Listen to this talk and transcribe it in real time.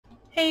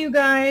Hey, you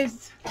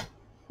guys.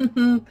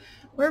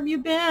 Where have you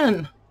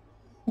been?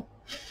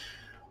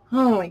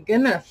 Oh my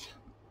goodness.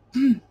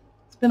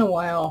 It's been a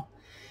while.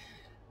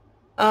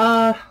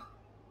 I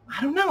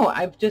don't know.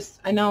 I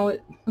know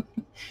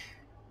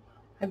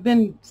I've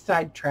been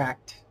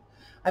sidetracked.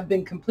 I've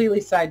been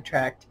completely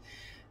sidetracked.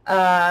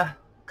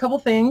 Couple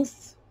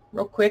things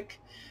real quick.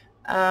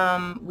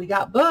 We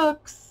got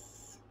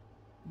books.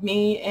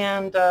 Me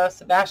and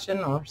Sebastian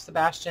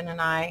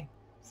and I,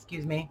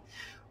 excuse me,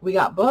 we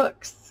got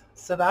books.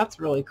 So that's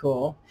really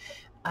cool.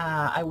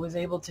 I was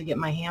able to get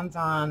my hands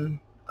on,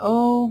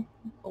 a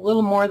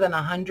little more than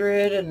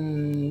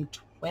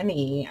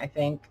 120, I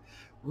think,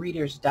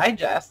 Reader's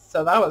Digest.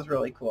 So that was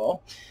really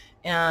cool.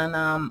 And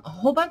a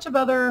whole bunch of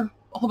other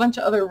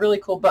really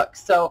cool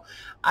books. So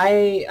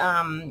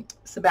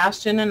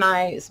Sebastian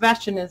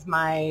is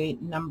my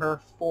number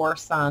 4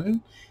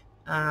 son.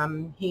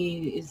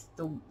 He is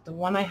the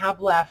one I have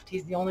left.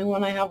 He's the only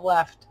one I have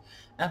left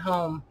at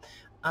home.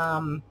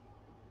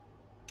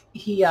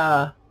 He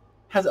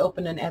has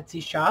opened an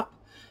Etsy shop,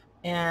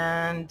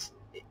 and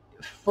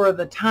for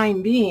the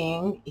time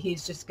being,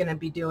 he's just going to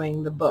be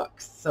doing the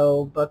books.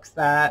 So books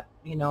that,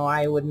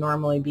 I would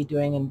normally be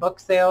doing in book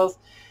sales.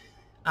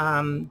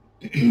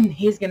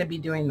 He's going to be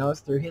doing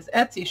those through his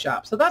Etsy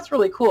shop. So that's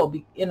really cool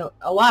in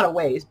a lot of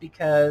ways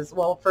because,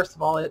 well, first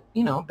of all, it,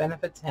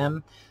 benefits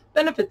him,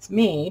 benefits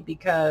me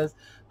because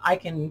I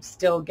can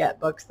still get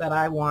books that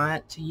I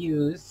want to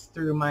use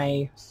through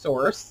my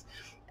source.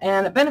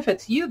 And it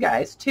benefits you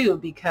guys too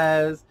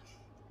because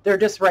they're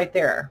just right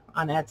there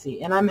on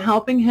Etsy. And I'm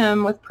helping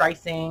him with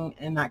pricing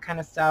and that kind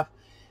of stuff.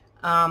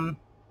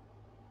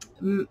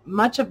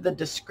 Much of the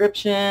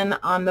description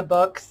on the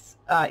books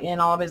in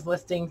all of his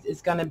listings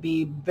is going to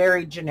be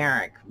very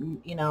generic.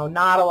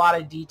 Not a lot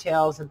of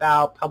details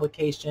about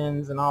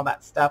publications and all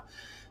that stuff,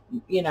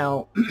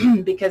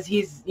 because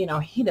he's,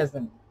 he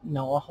doesn't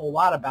know a whole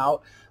lot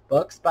about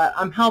books, but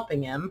I'm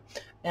helping him.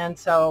 And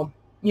so,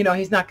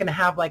 he's not going to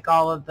have like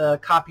all of the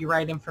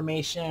copyright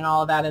information and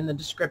all of that in the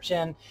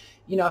description.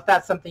 If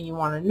that's something you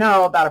want to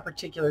know about a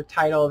particular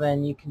title,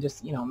 then you can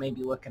just,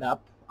 maybe look it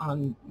up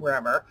on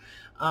wherever.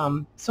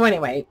 So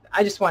anyway,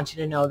 I just want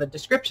you to know the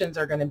descriptions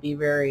are going to be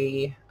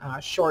very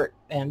short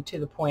and to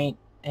the point,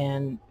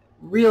 and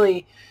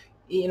really,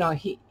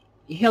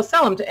 he'll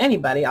sell them to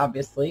anybody,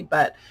 obviously,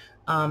 but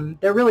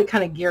they're really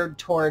kind of geared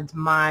towards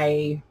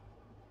my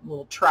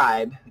little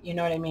tribe, you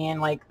know what I mean?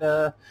 Like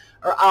or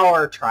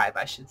our tribe,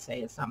 I should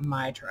say. It's not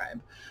my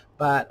tribe,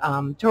 but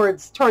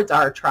towards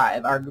our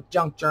tribe, our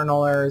junk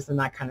journalers and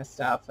that kind of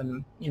stuff,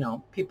 and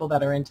people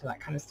that are into that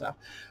kind of stuff.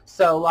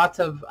 So lots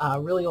of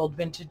really old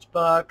vintage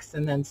books,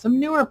 and then some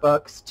newer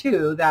books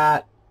too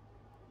that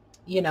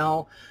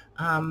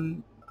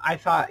I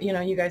thought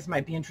you guys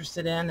might be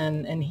interested in,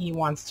 and he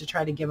wants to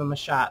try to give them a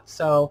shot.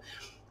 So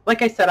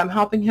like I said, I'm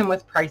helping him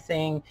with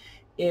pricing.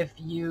 If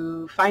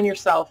you find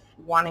yourself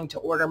wanting to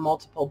order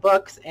multiple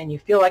books and you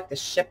feel like the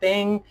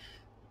shipping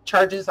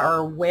charges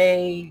are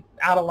way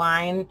out of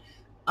line,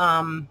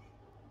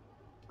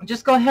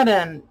 just go ahead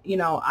and,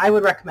 I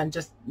would recommend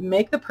just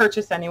make the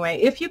purchase anyway.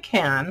 If you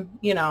can,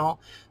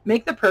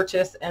 make the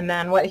purchase. And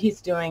then what he's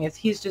doing is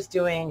he's just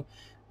doing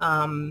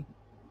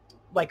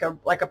like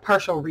a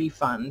partial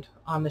refund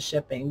on the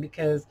shipping,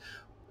 because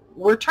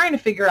we're trying to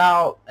figure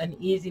out an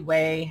easy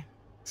way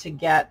to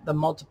get the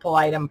multiple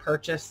item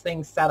purchase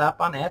thing set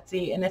up on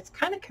Etsy, and it's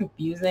kind of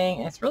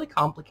confusing. It's really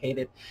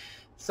complicated.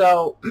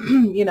 So,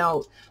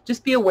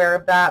 just be aware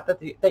of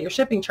that your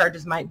shipping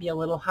charges might be a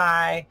little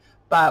high,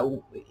 but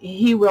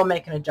he will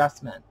make an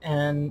adjustment.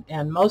 And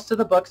most of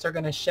the books are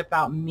going to ship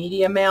out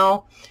media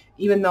mail,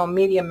 even though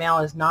media mail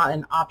is not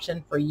an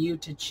option for you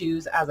to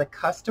choose as a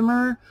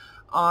customer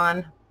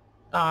on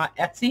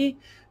Etsy.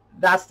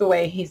 That's the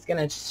way he's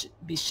going to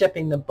be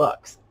shipping the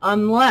books,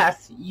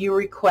 unless you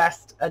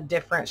request a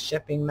different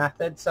shipping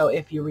method. So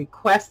if you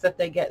request that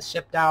they get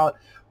shipped out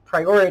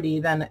priority,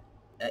 then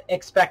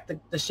expect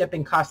the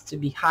shipping costs to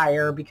be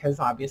higher,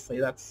 because obviously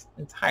it's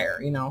higher,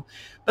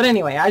 But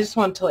anyway, I just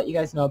wanted to let you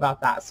guys know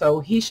about that. So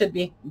he should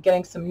be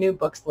getting some new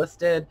books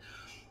listed,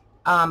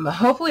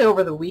 hopefully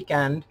over the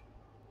weekend.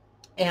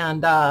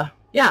 And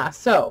yeah,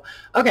 so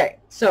okay,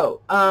 so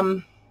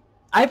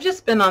I've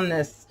just been on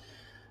this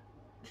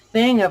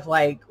thing of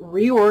like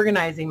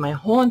reorganizing my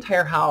whole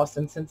entire house.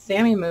 And since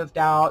Sammy moved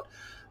out,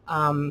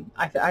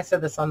 I said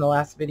this on the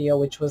last video,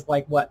 which was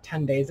like, what,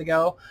 10 days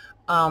ago,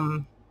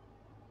 I'm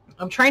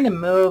trying to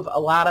move a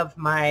lot of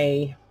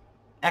my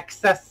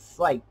excess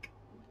like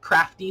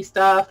crafty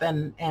stuff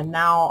and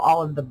now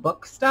all of the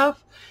book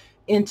stuff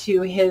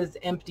into his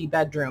empty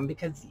bedroom,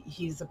 because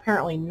he's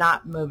apparently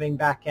not moving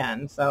back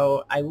in.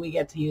 So we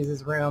get to use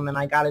his room, and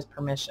I got his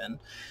permission.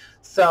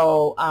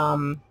 So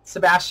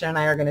Sebastian and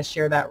I are going to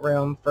share that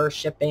room for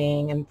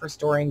shipping and for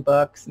storing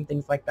books and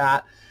things like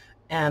that.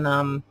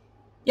 And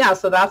yeah,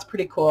 so that's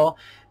pretty cool.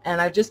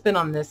 And I've just been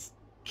on this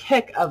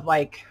kick of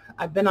like,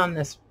 I've been on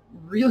this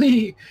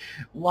really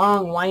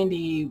long,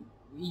 windy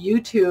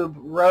YouTube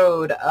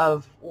road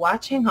of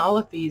watching all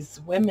of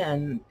these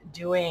women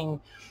doing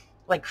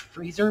like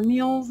freezer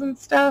meals and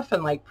stuff,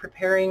 and like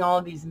preparing all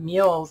of these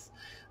meals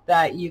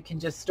that you can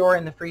just store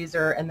in the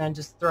freezer and then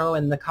just throw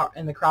in the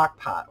crock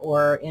pot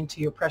or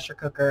into your pressure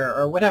cooker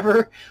or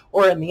whatever,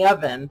 or in the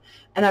oven.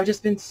 And I've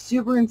just been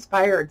super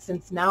inspired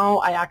since now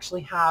I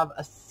actually have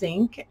a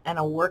sink and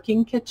a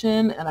working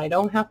kitchen, and I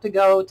don't have to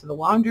go to the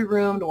laundry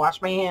room to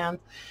wash my hands.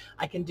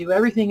 I can do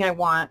everything I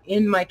want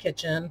in my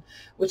kitchen,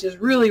 which is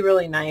really,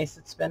 really nice.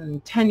 It's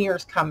been 10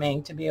 years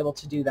coming to be able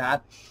to do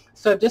that.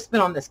 So I've just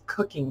been on this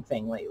cooking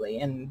thing lately,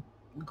 and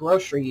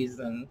groceries,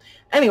 and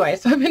anyway,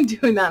 so I've been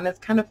doing that, and it's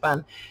kind of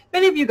fun. If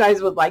any of you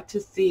guys would like to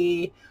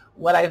see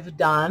what I've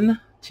done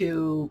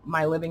to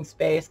my living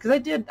space,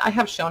 because I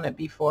have shown it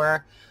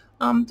before,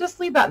 just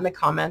leave that in the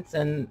comments,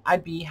 and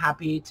I'd be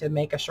happy to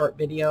make a short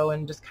video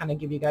and just kind of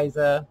give you guys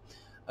a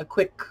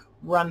quick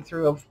run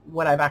through of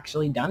what I've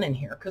actually done in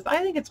here, because I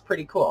think it's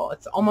pretty cool.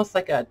 It's almost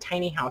like a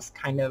tiny house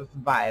kind of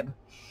vibe.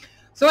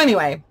 So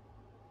anyway,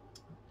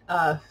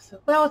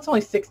 well, it's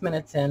only 6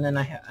 minutes in, and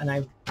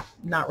I've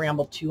not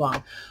rambled too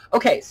long.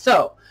 Okay,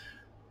 so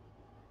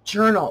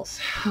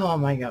journals. Oh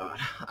my God.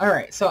 All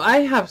right, so I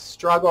have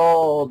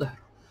struggled,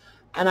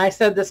 and I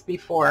said this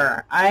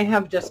before, I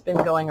have just been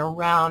going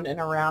around and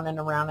around and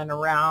around and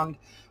around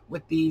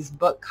with these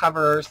book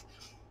covers.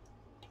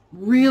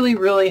 Really,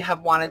 really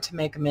have wanted to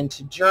make them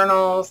into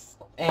journals,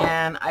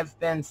 and I've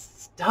been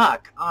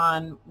stuck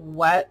on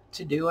what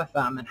to do with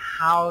them and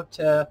how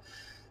to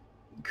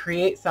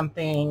create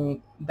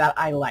something that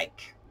I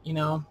like, you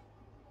know.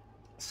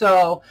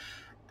 So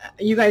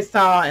you guys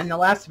saw in the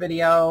last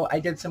video, I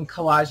did some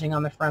collaging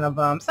on the front of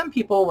them. Some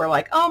people were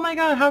like, oh my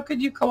God, how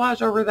could you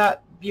collage over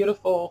that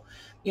beautiful,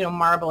 you know,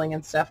 marbling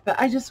and stuff? But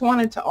I just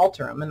wanted to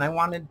alter them, and I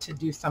wanted to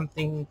do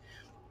something,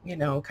 you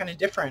know, kind of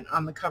different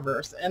on the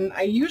covers. And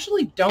I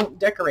usually don't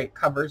decorate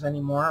covers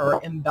anymore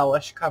or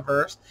embellish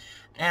covers,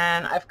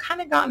 and I've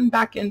kind of gotten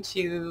back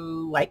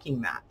into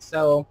liking that.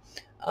 So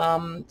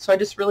so I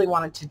just really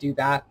wanted to do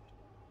that.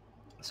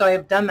 So I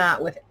have done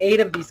that with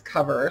 8 of these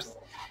covers.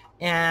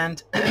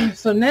 And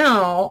so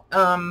now,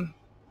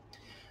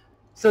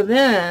 so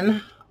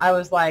then I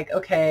was like,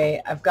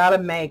 okay, I've got to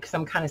make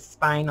some kind of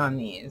spine on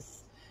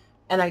these.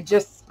 And I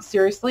just,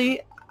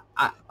 seriously,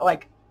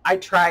 I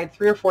tried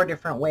 3 or 4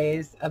 different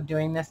ways of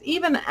doing this,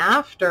 even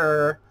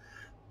after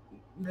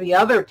the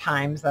other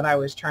times that I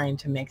was trying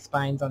to make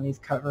spines on these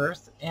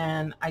covers.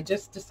 And I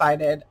just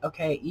decided,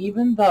 okay,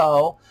 even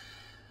though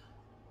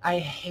I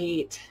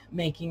hate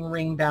making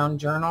ring-bound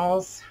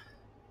journals,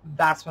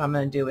 that's what I'm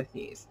going to do with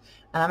these.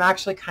 And I'm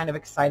actually kind of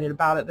excited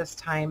about it this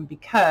time,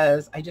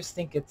 because I just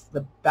think it's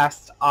the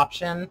best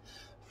option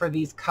for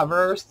these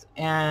covers.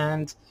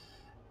 And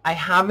I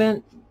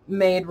haven't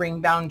made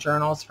ring-bound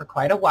journals for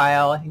quite a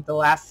while. I think the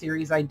last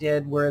series I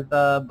did were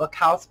the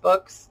Bookhouse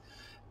books,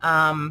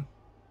 and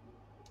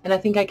I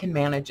think I can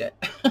manage it.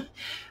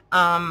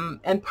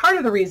 And part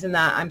of the reason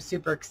that I'm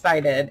super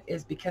excited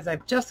is because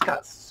I've just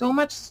got so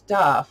much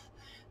stuff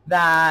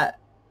that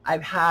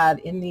I've had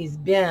in these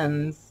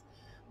bins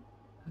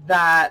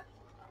that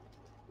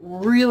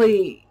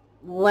really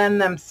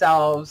lend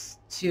themselves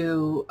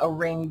to a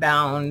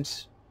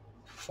ring-bound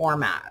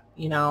format,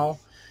 you know.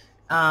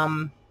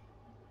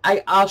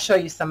 I'll show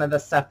you some of the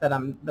stuff that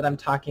I'm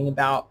talking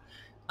about.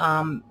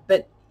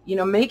 But you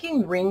know,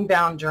 making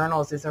ring-bound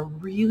journals is a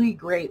really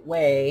great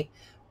way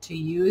to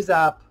use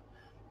up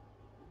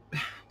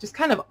just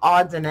kind of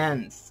odds and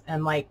ends,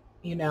 and like,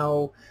 you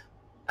know,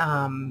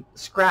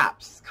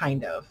 scraps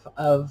kind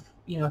of,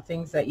 you know,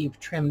 things that you've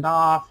trimmed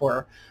off,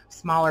 or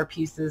smaller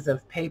pieces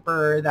of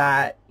paper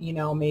that, you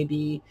know,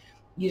 maybe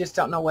you just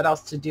don't know what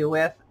else to do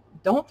with.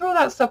 Don't throw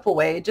that stuff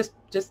away. Just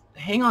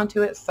hang on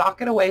to it,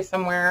 sock it away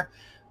somewhere,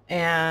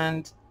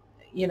 and,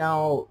 you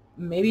know,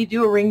 maybe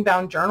do a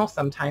ring-bound journal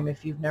sometime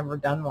if you've never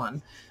done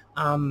one.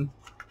 I'm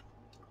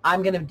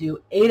going to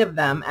do 8 of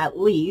them at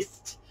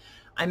least.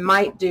 I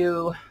might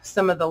do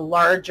some of the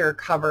larger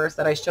covers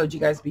that I showed you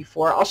guys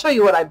before. I'll show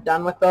you what I've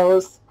done with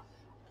those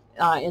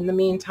in the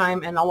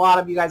meantime, and a lot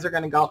of you guys are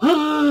going to go,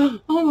 oh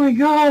my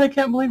God, I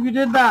can't believe you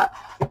did that.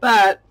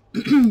 But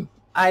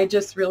I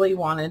just really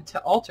wanted to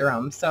alter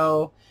them.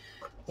 So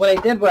what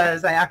I did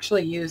was I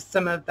actually used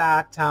some of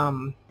that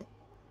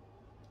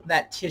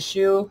that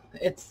tissue.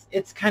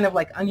 It's kind of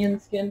like onion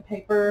skin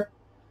paper.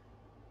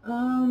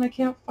 I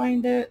can't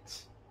find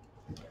it.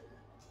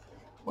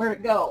 Where'd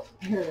it go?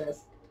 Here it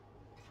is.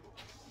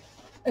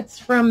 It's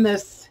from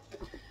this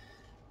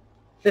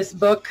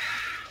book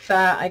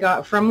that I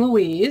got from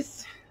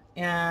Louise,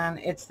 and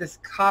it's this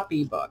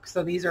copy book.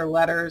 So these are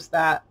letters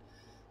that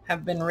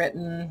have been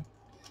written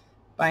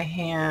by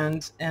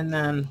hand, and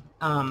then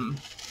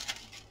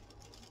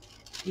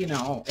you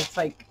know,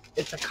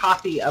 it's a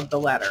copy of the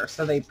letter.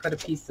 So they put a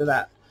piece of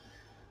that,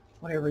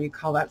 whatever you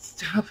call that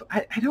stuff.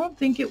 I don't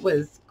think it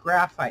was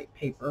graphite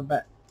paper,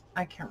 but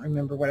I can't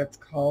remember what it's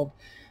called.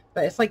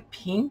 But it's like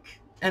pink,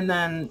 and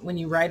then when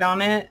you write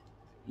on it,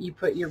 you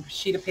put your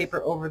sheet of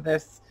paper over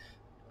this.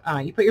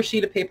 You put your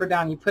sheet of paper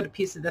down, you put a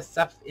piece of this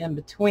stuff in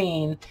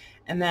between,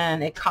 and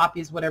then it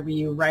copies whatever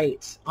you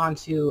write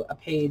onto a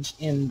page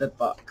in the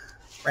book,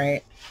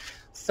 right?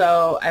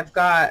 So I've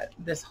got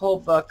this whole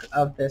book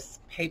of this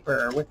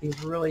paper with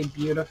these really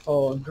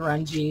beautiful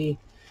grungy,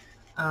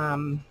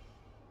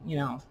 you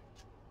know,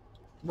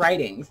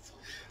 writings.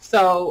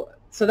 So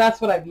that's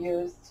what I've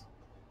used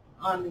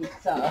on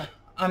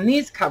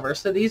these covers.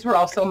 So these were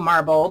also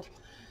marbled,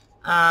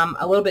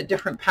 a little bit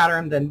different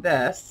pattern than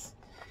this.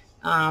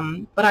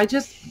 But I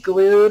just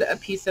glued a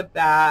piece of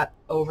that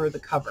over the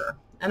cover,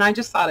 and I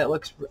just thought it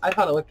looked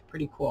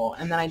pretty cool.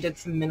 And then I did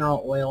some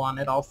mineral oil on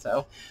it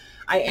also.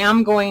 I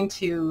am going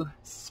to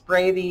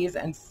spray these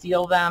and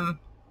seal them,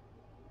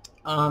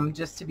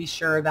 just to be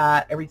sure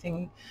that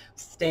everything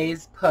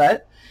stays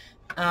put.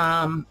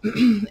 And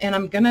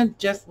I'm gonna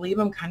just leave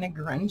them kind of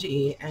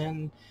grungy,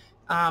 and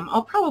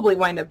I'll probably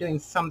wind up doing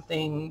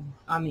something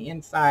on the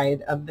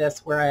inside of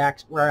this where I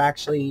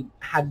actually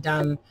had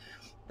done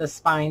the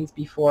spines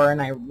before,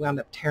 and I wound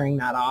up tearing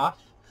that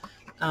off.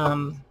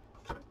 And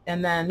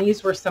then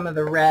these were some of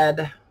the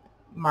red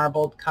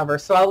marbled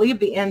covers. So I'll leave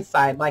the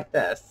inside like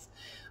this.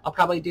 I'll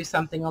probably do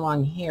something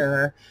along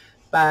here,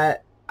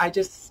 but I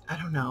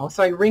don't know.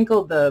 So I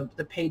wrinkled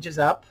the pages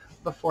up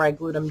before I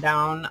glued them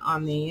down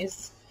on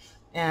these,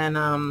 and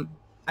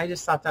I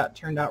just thought that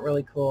turned out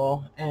really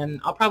cool. And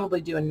I'll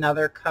probably do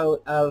another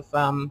coat of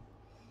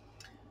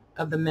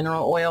the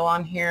mineral oil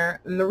on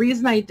here. And the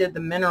reason I did the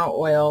mineral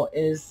oil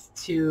is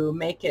to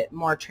make it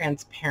more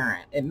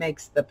transparent. It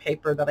makes the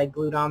paper that I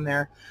glued on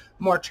there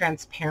more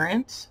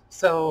transparent,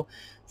 so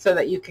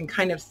that you can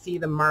kind of see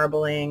the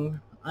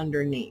marbling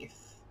underneath.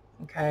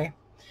 Okay.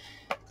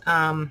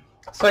 So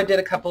I did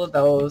a couple of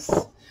those,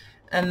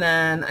 and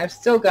then I've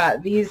still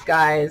got these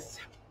guys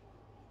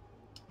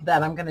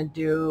that I'm going to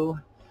do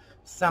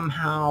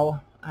somehow.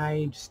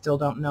 I still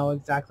don't know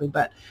exactly,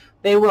 but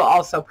they will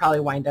also probably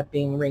wind up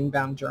being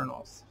ring-bound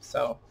journals.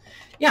 So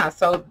yeah,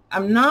 so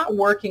I'm not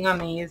working on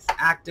these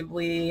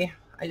actively.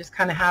 I just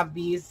kind of have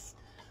this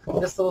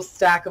little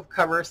stack of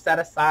covers set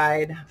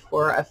aside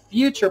for a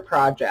future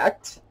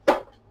project,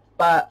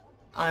 but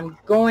I'm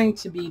going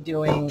to be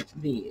doing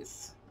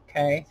these.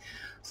 Okay,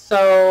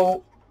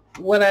 so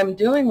what I'm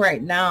doing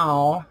right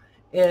now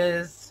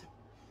is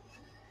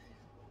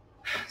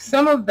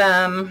some of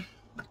them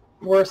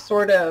were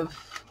sort of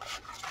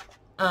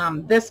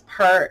this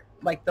part,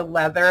 like the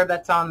leather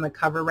that's on the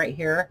cover right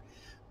here,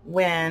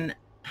 when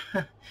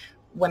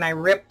I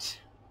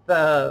ripped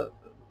the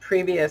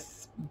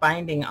previous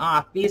binding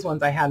off, these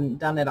ones I hadn't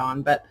done it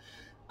on, but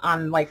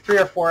on like 3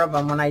 or 4 of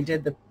them, when I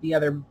did the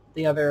other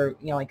you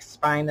know, like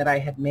spine that I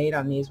had made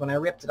on these, when I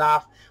ripped it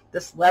off,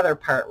 this leather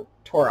part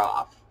tore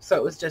off. So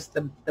it was just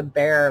the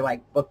bare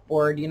like book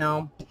board, you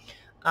know,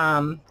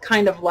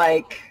 kind of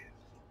like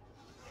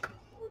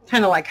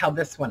how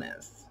this one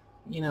is,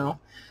 you know.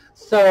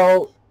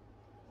 So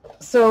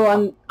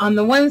on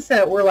the ones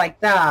that were like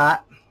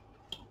that,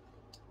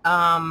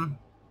 I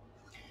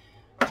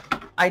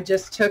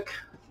just took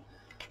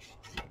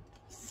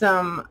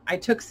some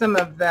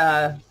of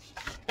that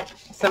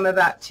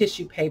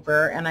tissue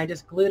paper, and I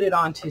just glued it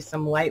onto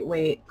some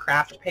lightweight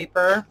craft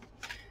paper,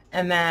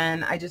 and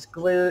then I just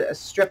glued a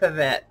strip of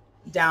it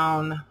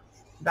down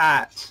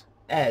that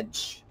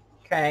edge.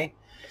 Okay.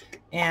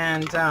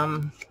 And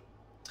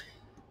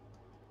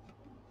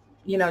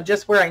you know,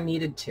 just where I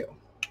needed to,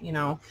 you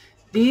know.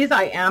 These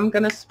I am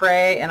going to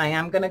spray, and I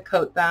am going to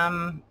coat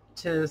them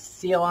to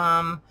seal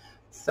them.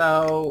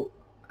 So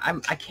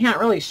I can't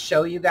really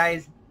show you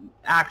guys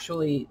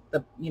actually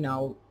you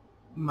know,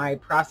 my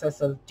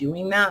process of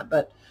doing that,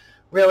 but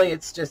really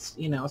it's just,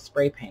 you know,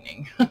 spray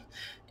painting.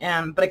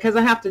 But because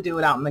I have to do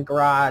it out in the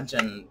garage,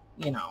 and,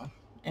 you know,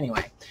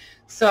 anyway.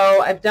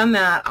 So I've done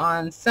that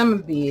on some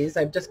of these.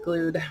 I've just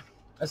glued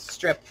a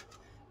strip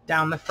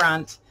down the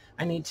front.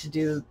 I need to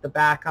do the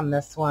back on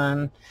this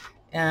one.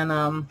 And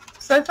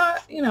so I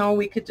thought, you know,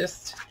 we could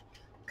just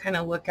kind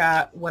of look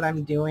at what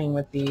I'm doing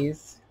with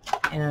these,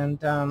 and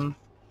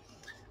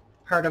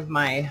part of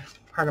my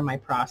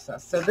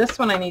process. So this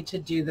one I need to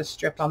do the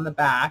strip on the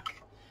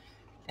back,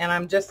 and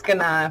I'm just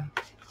gonna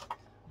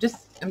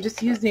I'm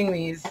just using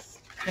these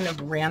kind of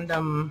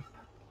random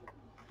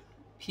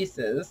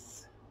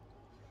pieces,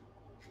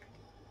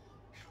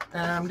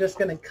 and I'm just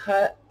gonna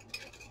cut.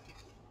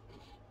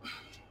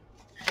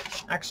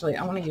 Actually,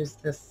 I want to use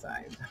this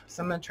side,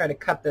 so I'm going to try to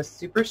cut this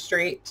super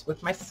straight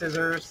with my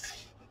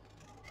scissors,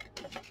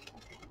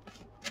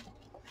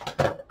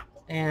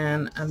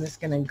 and I'm just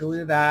going to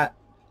glue that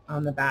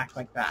on the back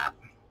like that.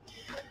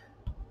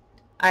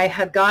 I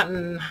had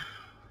gotten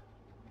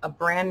a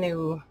brand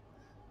new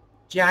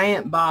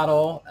giant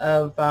bottle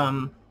of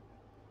the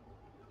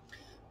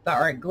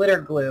Art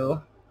Glitter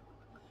Glue,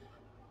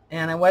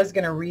 and I was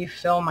going to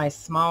refill my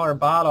smaller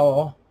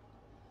bottle,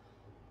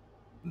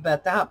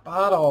 but that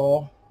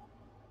bottle,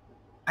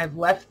 I've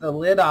left the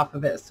lid off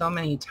of it so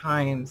many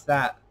times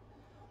that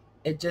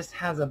it just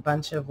has a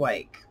bunch of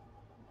like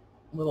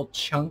little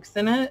chunks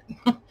in it.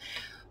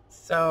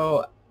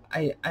 So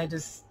I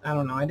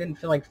don't know, I didn't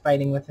feel like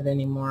fighting with it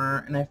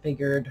anymore, and I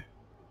figured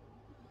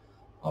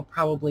I'll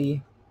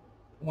probably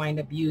wind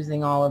up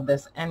using all of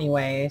this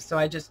anyway, so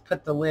I just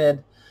put the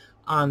lid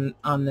on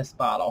this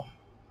bottle.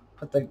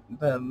 put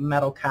the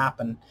metal cap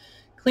and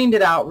cleaned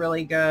it out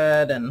really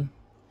good, and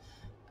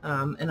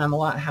I'm a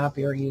lot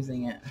happier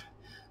using it.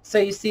 So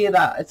you see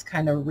that it's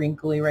kind of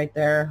wrinkly right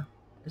there.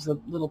 There's a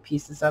little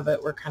pieces of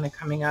it were kind of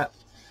coming up.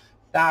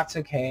 That's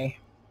okay.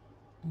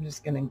 I'm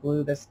just going to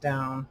glue this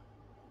down.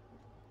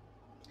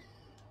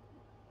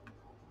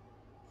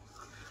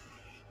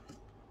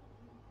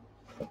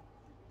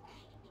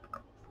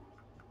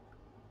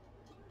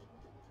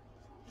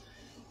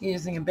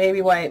 Using a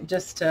baby wipe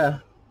just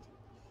to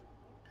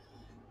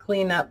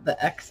clean up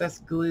the excess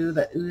glue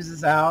that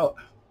oozes out.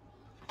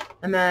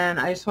 And then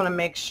I just want to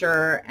make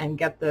sure and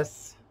get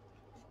this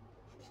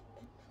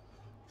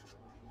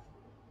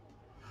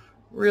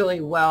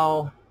really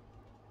well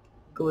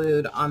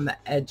glued on the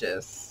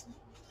edges.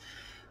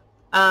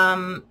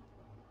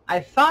 I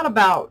thought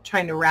about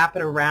trying to wrap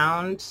it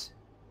around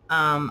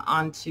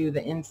onto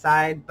the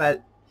inside,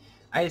 but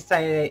I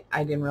decided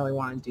I didn't really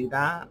want to do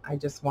that.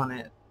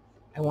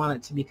 I want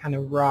it to be kind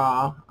of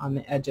raw on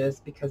the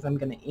edges because I'm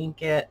going to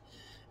ink it,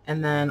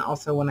 and then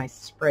also when I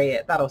spray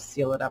it, that'll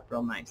seal it up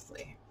real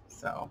nicely.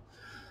 So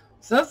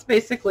that's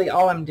basically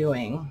all I'm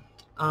doing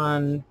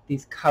on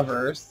these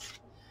covers.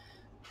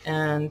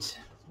 And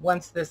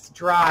once this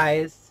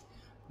dries,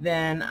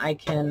 then I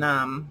can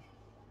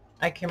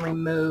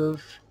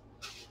remove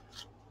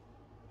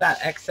that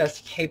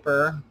excess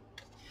paper.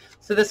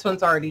 So this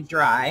one's already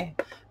dry,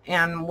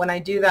 and when I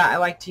do that, I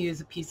like to use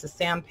a piece of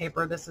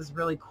sandpaper. This is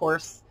really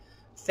coarse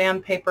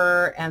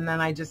sandpaper, and then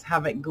I just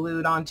have it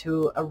glued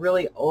onto a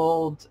really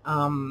old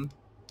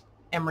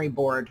emery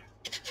board,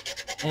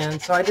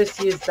 and so I just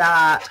use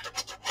that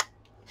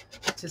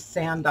to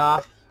sand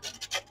off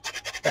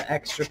the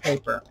extra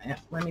paper.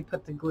 Let me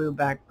put the glue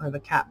back, or the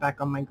cap back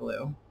on my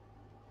glue.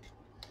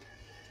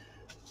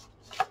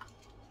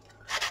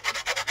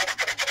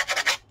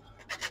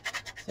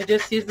 So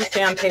just use the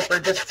sandpaper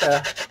just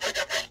to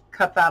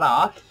cut that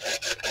off.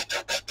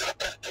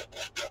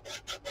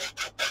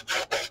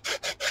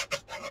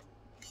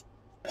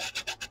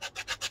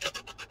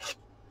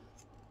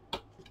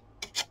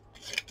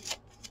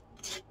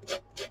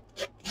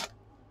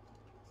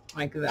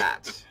 Like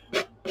that.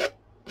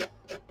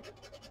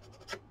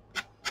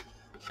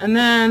 And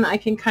then I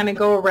can kind of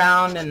go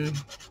around and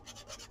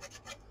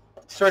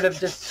sort of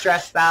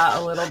distress that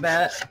a little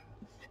bit.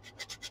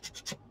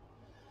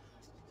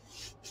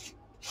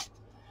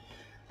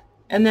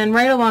 And then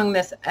right along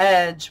this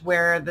edge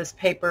where this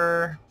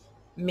paper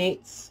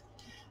meets,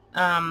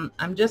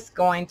 I'm just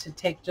going to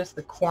take just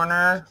the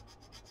corner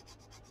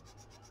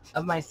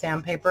of my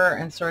sandpaper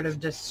and sort of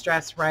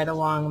distress right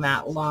along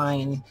that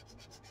line,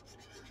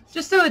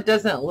 just so it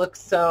doesn't look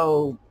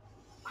so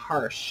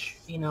harsh,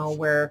 you know,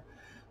 where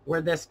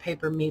this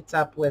paper meets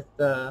up with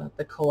the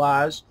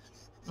collage.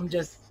 I'm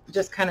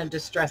just kind of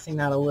distressing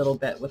that a little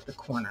bit with the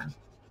corner.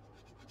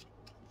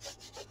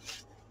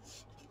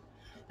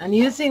 And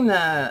using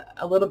a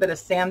little bit of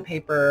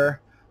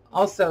sandpaper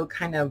also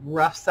kind of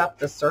roughs up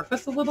the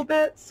surface a little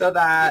bit, so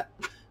that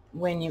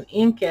when you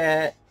ink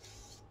it,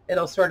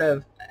 it'll sort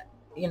of,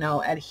 you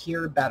know,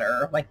 adhere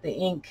better. Like the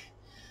ink,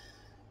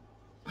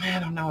 I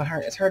don't know,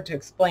 it's hard to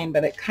explain,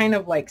 but it kind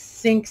of like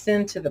sinks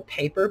into the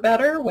paper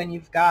better when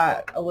you've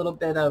got a little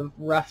bit of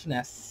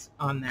roughness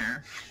on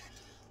there.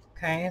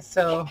 Okay,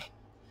 so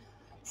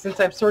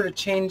since I've sort of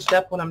changed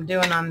up what I'm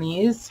doing on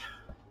these,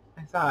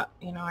 I thought,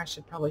 you know, I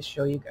should probably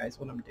show you guys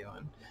what I'm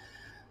doing.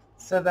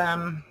 So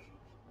then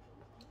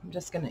I'm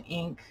just going to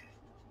ink.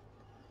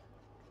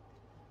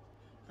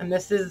 And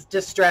this is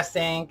Distress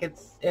ink.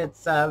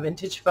 It's a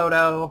vintage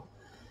photo.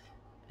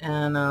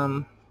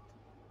 And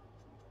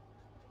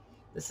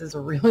this is a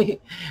really,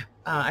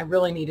 I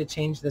really need to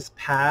change this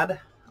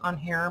pad on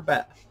here,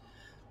 but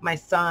my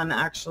son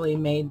actually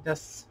made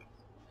this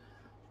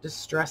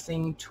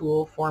distressing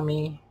tool for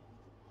me.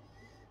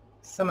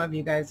 Some of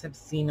you guys have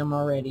seen him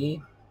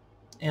already.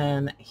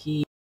 And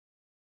he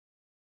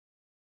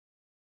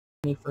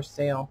for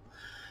sale.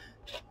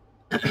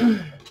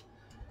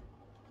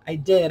 I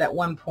did at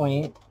one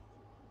point,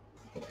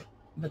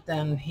 but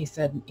then he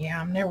said, yeah,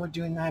 I'm never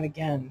doing that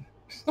again.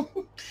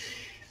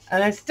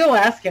 And I still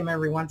ask him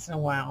every once in a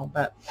while,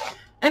 but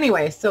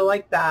anyway, so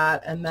like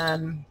that. And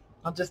then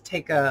I'll just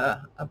take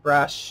a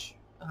brush,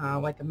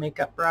 like a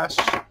makeup brush,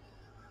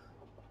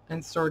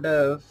 and sort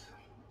of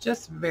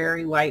just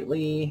very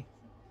lightly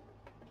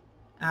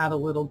add a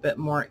little bit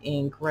more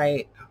ink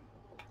right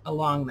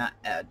along that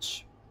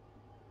edge.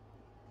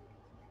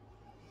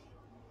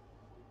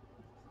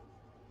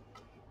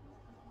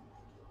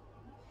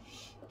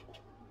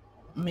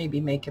 Maybe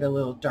make it a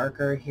little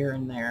darker here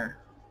and there,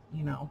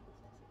 you know.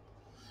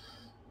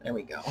 There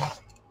we go.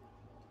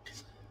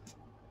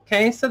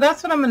 Okay, so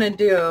that's what I'm going to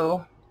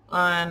do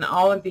on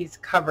all of these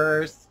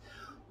covers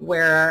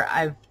where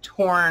I've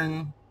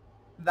torn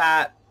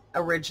that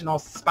original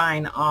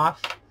spine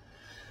off.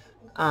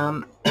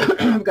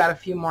 I've got a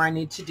few more I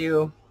need to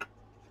do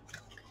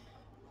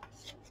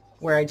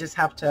where I just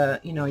have to,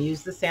 you know,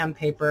 use the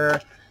sandpaper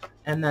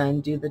and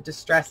then do the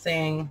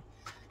distressing.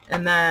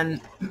 And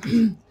then,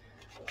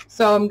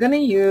 so I'm going to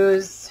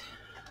use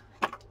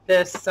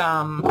this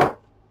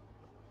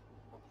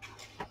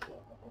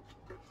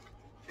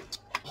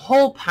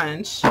hole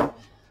punch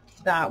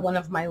that one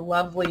of my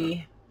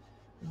lovely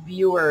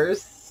viewers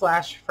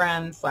slash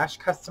friends slash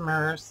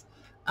customers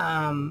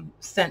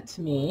sent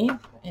to me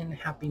in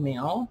Happy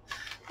Mail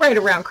right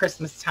around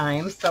Christmas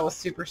time. So that was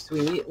super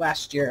sweet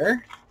last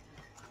year.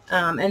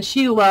 And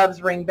she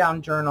loves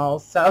ring-bound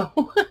journals,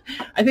 so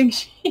I think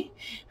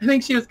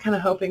she was kind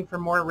of hoping for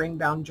more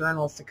ring-bound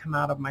journals to come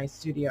out of my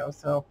studio.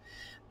 So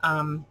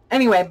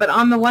anyway, but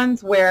on the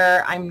ones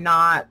where I'm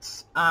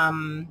not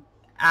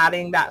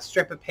adding that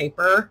strip of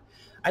paper,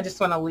 I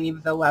just want to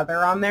leave the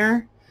leather on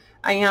there.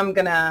 I am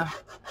gonna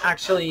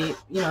actually,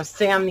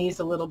 sand these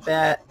a little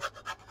bit,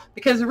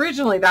 because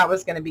originally that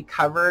was going to be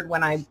covered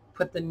when I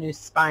put the new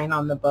spine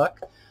on the book.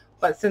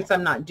 But since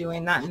I'm not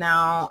doing that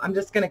now, I'm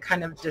just going to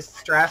kind of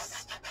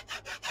distress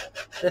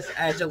this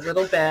edge a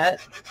little bit.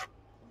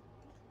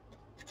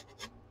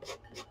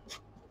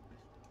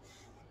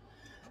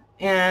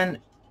 And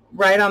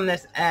right on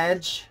this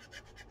edge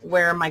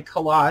where my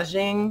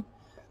collaging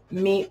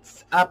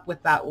meets up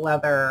with that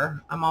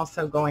leather, I'm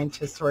also going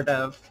to sort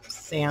of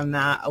sand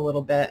that a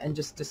little bit and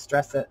just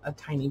distress it a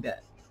tiny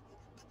bit,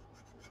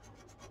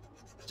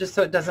 just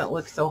so it doesn't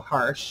look so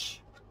harsh.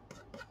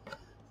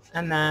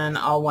 And then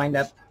I'll wind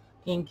up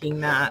inking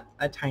that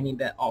a tiny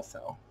bit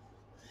also.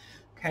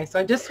 Okay, so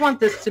I just want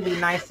this to be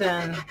nice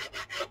and,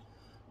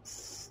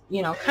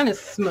 kind of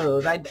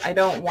smooth. I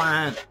don't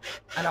want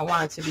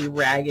it to be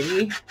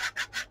raggedy,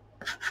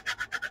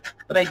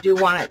 but I do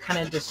want it kind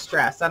of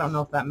distressed. I don't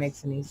know if that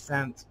makes any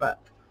sense, but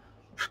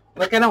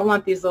like I don't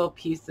want these little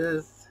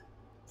pieces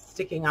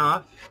sticking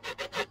off.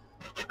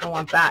 I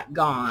want that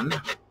gone,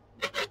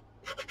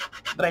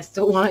 but I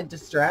still want it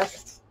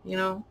distressed, you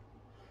know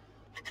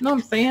what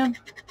I'm saying?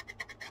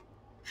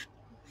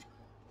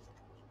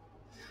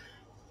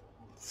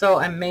 So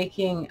I'm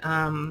making,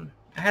 I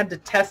had to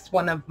test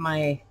one of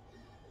my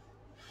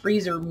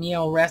freezer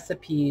meal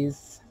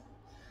recipes.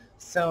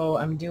 So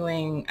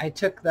I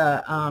took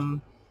the,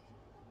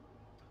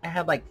 I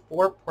had like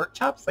 4 pork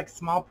chops, like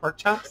small pork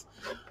chops.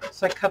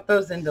 So I cut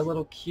those into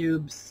little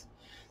cubes.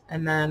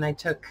 And then I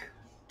took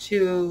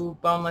 2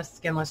 boneless,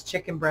 skinless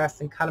chicken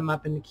breasts and cut them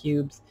up into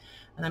cubes.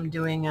 And I'm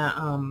doing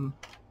a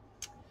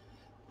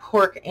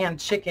pork and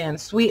chicken,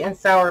 sweet and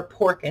sour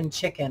pork and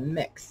chicken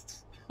mixed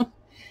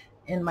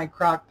in my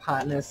crock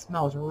pot, and it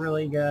smells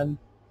really good.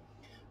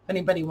 If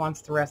anybody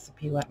wants the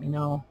recipe, let me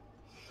know.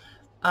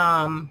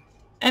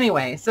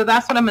 Anyway, so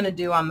that's what I'm going to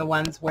do on the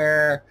ones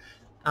where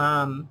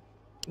I'm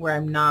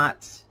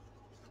not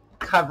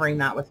covering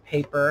that with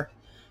paper,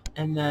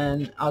 and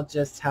then I'll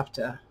just have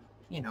to,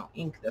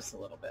 ink this a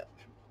little bit,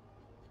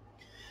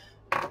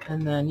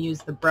 and then use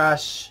the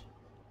brush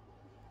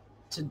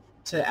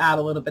to add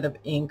a little bit of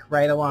ink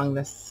right along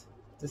this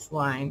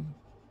line.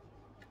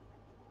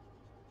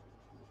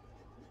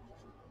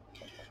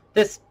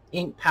 This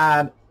ink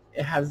pad,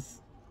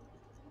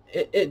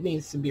 it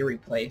needs to be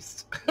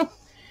replaced.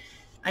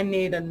 I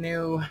need a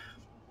new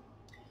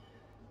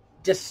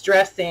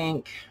Distress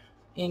Ink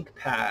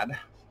pad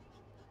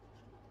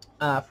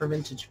for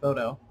Vintage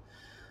Photo.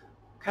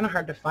 Kind of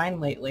hard to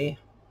find lately.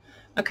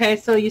 Okay,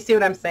 so you see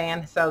what I'm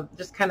saying? So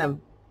just kind of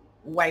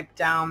wipe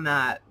down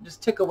that,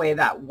 just took away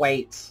that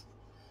white,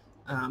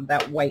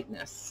 that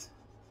whiteness.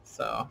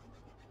 So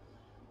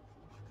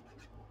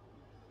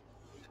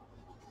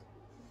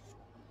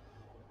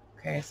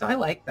okay, so I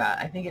like that.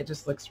 I think it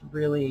just looks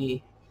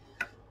really,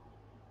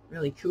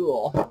 really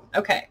cool.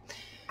 Okay,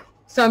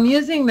 so I'm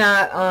using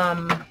that,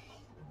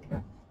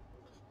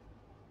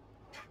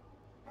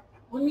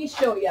 let me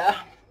show you.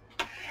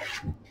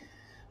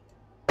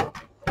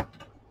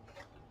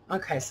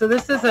 Okay, so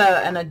this is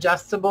an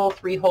adjustable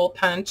 3-hole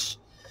punch.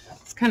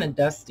 It's kind of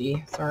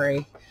dusty,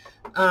 sorry.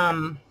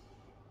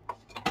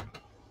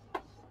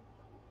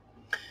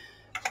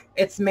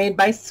 It's made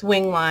by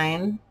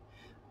Swingline.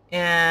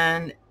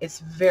 And it's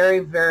very,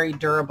 very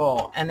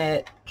durable, and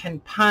it can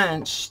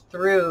punch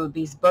through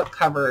these book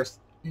covers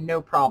no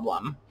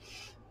problem.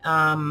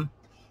 And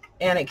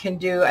it can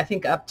do, I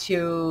think, up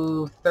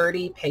to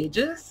 30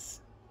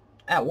 pages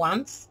at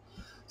once.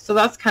 So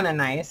that's kind of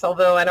nice,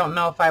 although I don't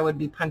know if I would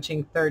be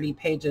punching 30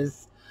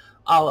 pages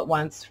all at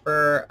once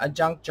for a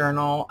junk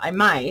journal. I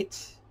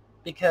might,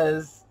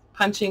 because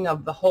punching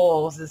of the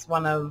holes is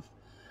one of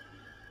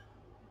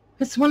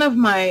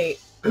my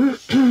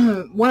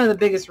one of the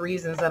biggest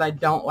reasons that I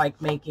don't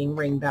like making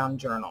ring-bound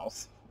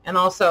journals. And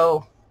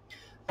also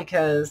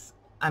because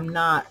I'm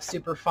not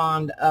super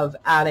fond of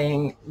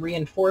adding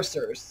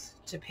reinforcers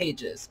to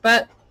pages,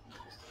 but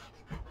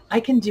I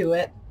can do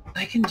it.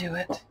 I can do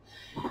it.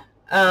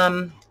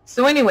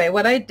 So anyway,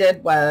 what I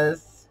did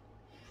was,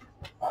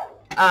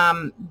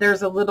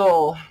 there's a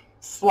little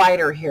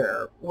slider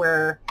here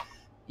where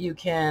you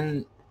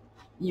can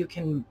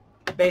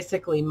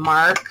basically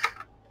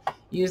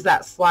use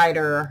that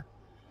slider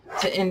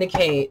to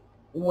indicate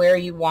where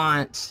you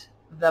want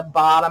the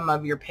bottom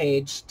of your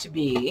page to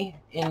be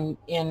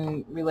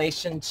in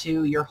relation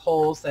to your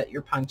holes that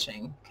you're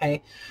punching.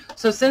 Okay,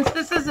 so since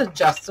this is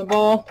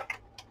adjustable,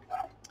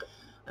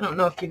 I don't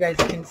know if you guys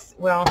can,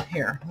 well,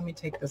 here, let me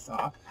take this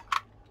off.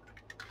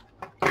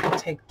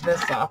 take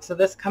this off. So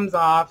this comes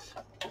off,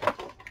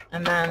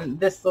 and then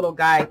this little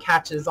guy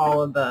catches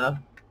all of the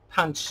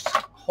punched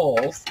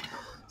holes.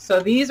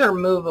 So these are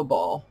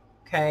movable,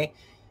 okay?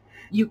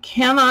 You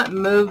cannot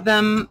move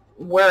them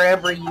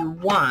wherever you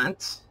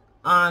want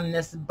on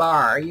this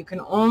bar. You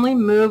can only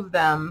move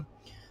them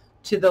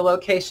to the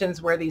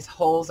locations where these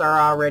holes are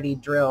already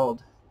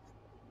drilled,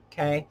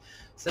 okay?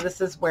 So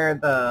this is where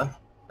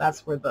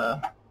that's where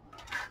the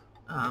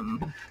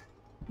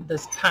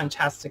this punch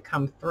has to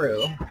come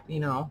through, you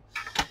know.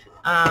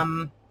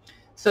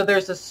 So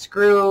there's a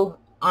screw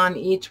on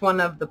each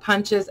one of the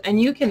punches, and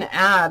you can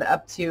add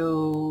up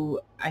to,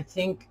 I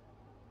think,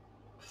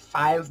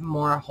 5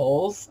 more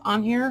holes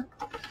on here.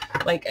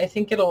 Like, I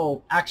think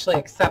it'll actually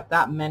accept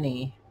that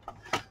many.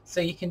 So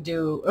you can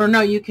do, or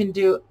no, you can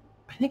do,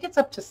 I think it's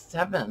up to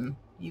 7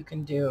 you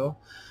can do.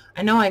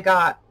 I know I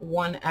got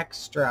 1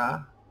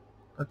 extra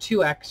or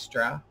 2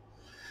 extra.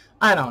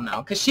 I don't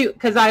know,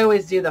 because I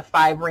always do the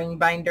 5 ring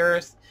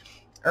binders,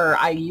 or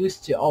I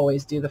used to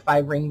always do the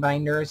 5 ring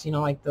binders, you know,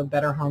 like the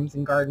Better Homes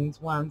and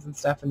Gardens ones and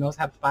stuff, and those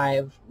have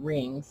 5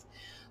 rings.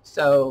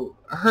 So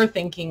her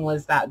thinking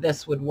was that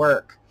this would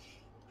work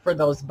for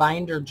those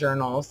binder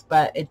journals,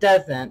 but it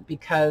doesn't,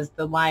 because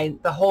the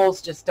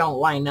holes just don't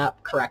line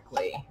up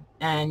correctly,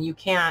 and you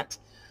can't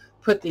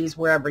put these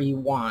wherever you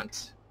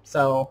want.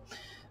 So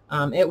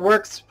it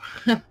works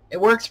it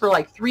works for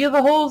like 3 of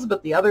the holes,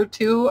 but the other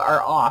 2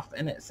 are off,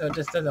 and so it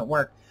just doesn't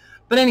work.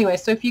 But anyway,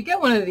 so if you get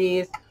one of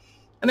these,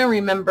 I don't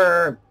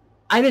remember,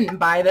 I didn't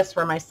buy this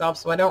for myself,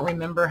 so I don't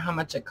remember how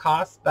much it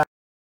costs, but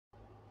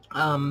if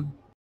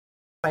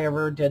I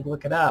ever did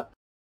look it up,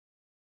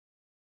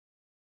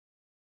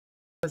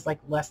 it was like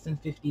less than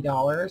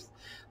 $50.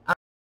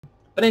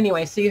 But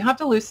anyway, so you have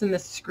to loosen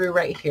this screw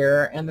right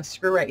here and the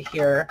screw right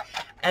here,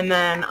 and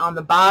then on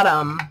the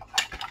bottom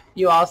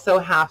you also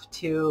have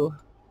to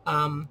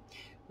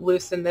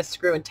loosen this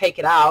screw and take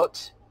it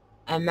out,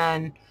 and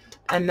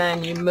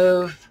then you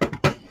move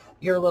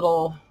your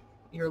little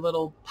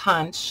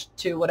punch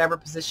to whatever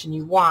position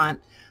you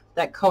want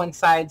that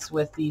coincides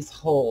with these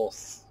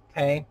holes,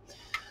 okay?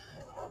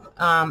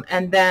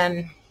 And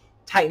then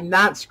tighten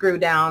that screw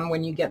down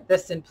when you get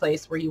this in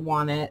place where you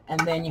want it, and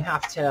then you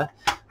have to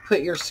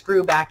put your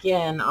screw back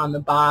in on the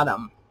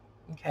bottom,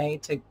 okay,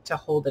 to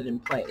hold it in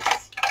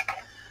place.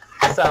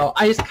 So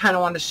I just kind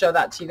of wanted to show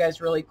that to you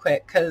guys really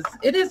quick, because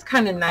it is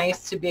kind of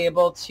nice to be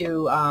able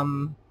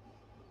to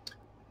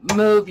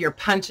move your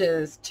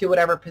punches to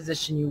whatever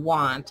position you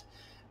want.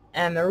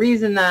 And the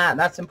reason that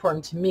that's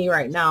important to me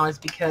right now is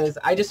because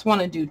I just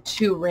want to do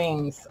 2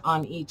 rings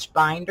on each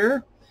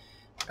binder,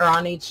 or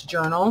on each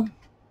journal,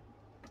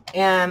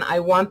 and I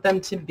want them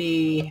to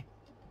be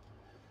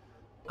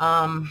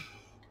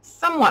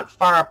somewhat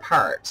far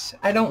apart.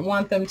 I don't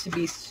want them to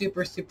be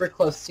super, super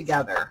close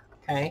together,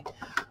 okay?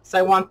 So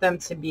I want them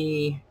to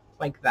be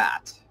like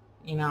that,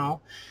 you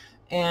know,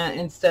 and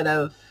instead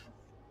of,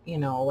 you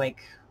know,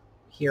 like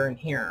here and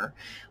here.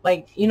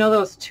 Like, you know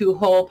those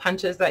 2-hole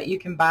punches that you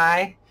can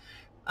buy?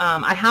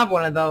 I have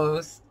one of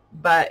those,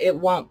 but it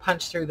won't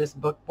punch through this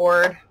book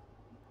board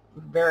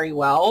very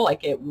well.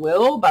 Like, it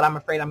will, but I'm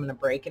afraid I'm going to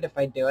break it if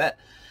I do it.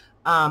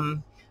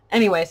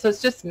 Anyway, so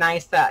it's just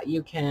nice that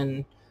you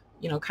can,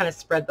 you know, kind of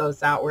spread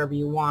those out wherever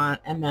you want,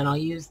 and then I'll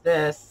use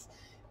this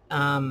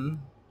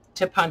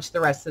to punch the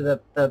rest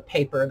of the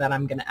paper that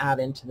I'm going to add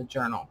into the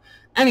journal.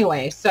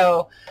 Anyway,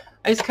 so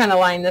I just kind of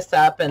line this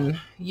up and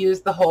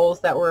use the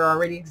holes that were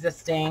already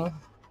existing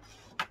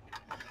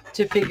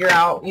to figure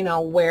out, you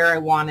know, where I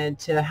wanted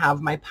to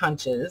have my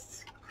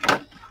punches,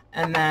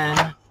 and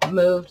then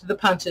moved the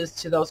punches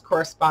to those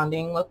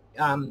corresponding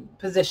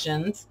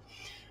positions.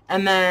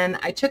 And then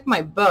I took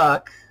my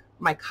book,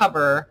 my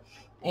cover,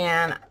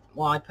 and,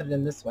 well, I put it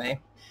in this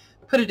way,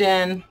 put it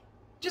in,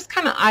 just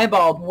kind of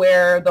eyeballed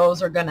where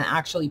those are going to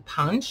actually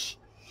punch,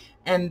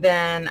 and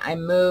then I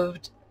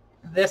moved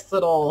this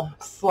little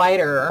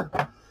slider.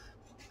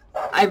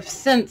 I've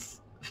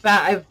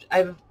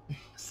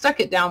stuck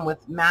it down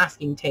with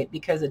masking tape,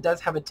 because it does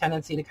have a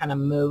tendency to kind of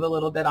move a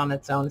little bit on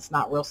its own. It's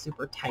not real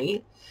super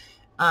tight.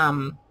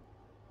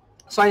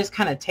 So I just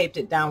kind of taped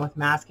it down with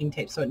masking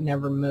tape so it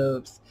never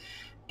moves.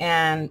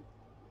 And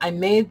I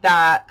made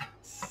that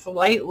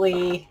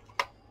slightly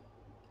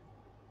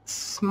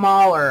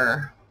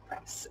smaller.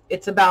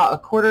 It's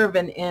about 1/4 of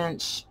an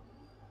inch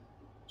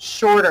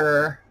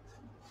shorter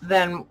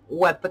than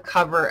what the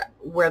cover,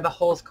 where the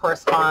holes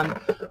correspond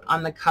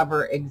on the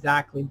cover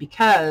exactly,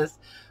 because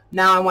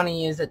now I want to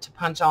use it to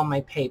punch all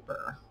my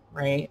paper,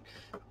 right?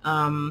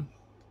 And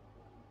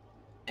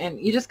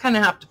you just kind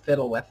of have to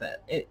fiddle with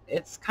it.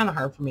 It's kind of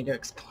hard for me to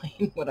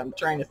explain what I'm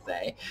trying to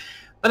say.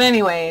 But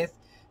anyways,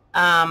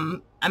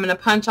 I'm going to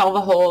punch all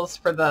the holes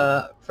for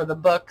the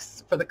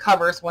books, for the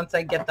covers, once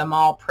I get them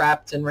all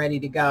prepped and ready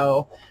to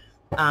go.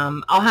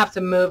 I'll have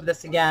to move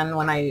this again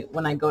when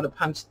I go to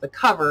punch the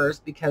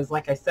covers, because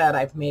like I said,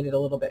 I've made it a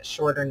little bit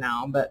shorter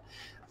now, but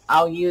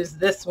I'll use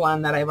this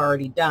one that I've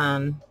already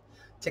done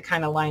to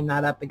kind of line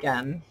that up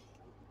again.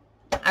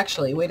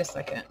 Actually, wait a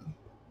second.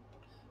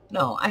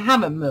 No, I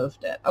haven't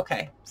moved it.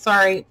 Okay,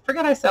 sorry,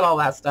 forget I said all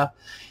that stuff.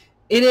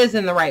 It is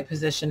in the right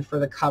position for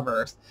the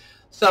covers.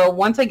 So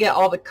once I get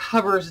all the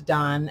covers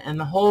done and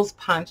the holes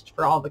punched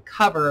for all the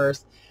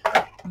covers,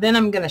 then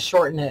I'm going to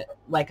shorten it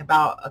like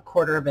about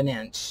 1/4 of an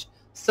inch,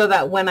 so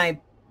that when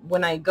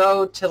I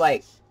go to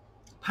like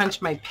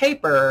punch my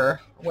paper,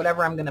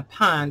 whatever I'm going to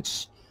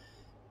punch,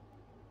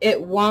 it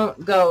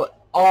won't go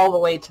all the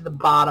way to the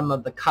bottom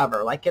of the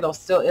cover. Like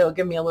it'll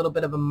give me a little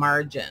bit of a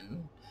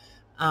margin.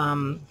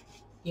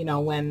 You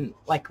know, when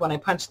I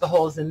punch the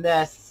holes in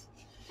this,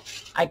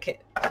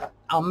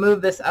 I'll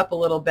move this up a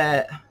little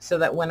bit so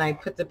that when I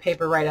put the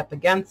paper right up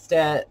against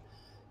it,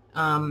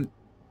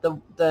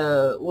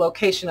 the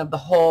location of the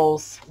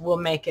holes will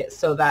make it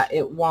so that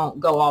it won't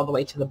go all the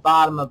way to the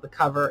bottom of the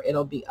cover.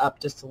 It'll be up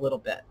just a little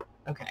bit.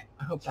 Okay,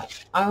 I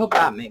hope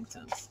that makes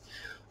sense.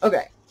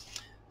 Okay,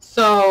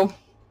 so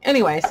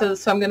anyway, so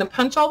I'm going to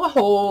punch all the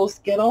holes,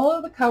 get all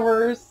of the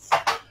covers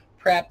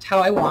prepped how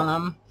I want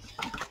them,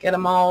 get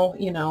them all,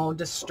 you know,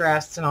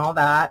 distressed and all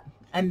that,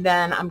 and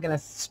then I'm going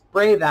to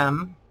spray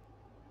them.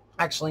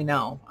 Actually,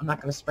 no, I'm not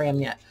going to spray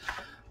them yet.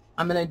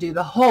 I'm going to do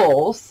the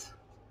holes,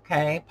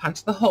 okay,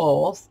 punch the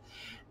holes,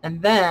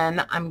 and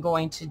then I'm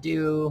going to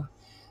do,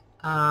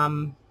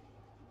 on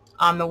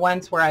the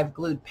ones where I've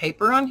glued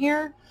paper on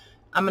here,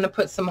 I'm going to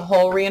put some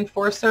hole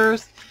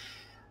reinforcers.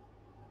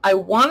 I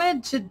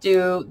wanted to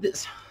do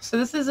this, so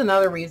this is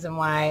another reason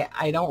why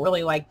I don't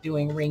really like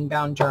doing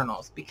ring-bound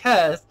journals,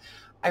 because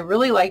I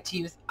really like to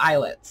use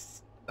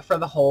eyelets for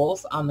the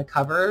holes on the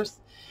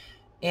covers.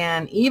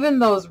 And even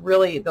those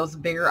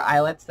bigger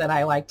eyelets that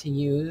I like to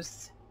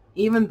use,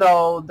 even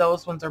though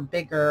those ones are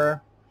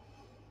bigger,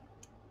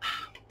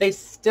 they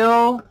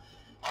still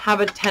have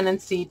a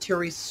tendency to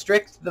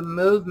restrict the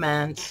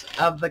movement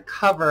of the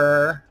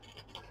cover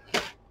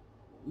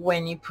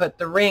when you put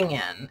the ring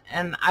in.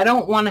 And I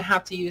don't want to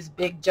have to use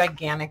big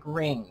gigantic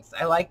rings.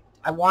 I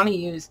want to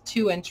use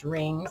 2-inch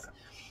rings,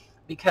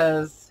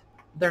 because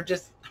they're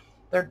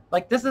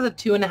like, this is a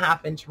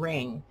 2.5-inch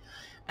ring,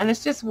 and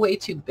it's just way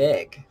too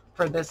big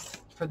for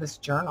this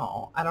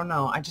journal. I don't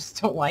know, I just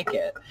don't like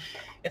it.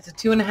 It's a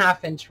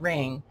 2.5-inch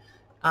ring.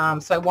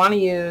 So I want to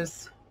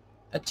use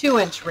a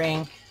 2-inch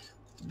ring.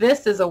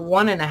 This is a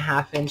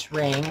 1.5-inch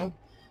ring,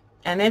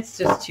 and it's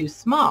just too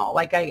small.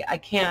 Like I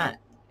can't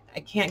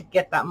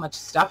get that much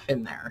stuff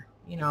in there,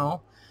 you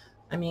know.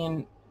 I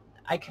mean,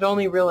 I could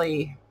only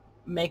really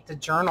make the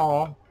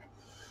journal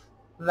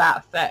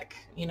that thick,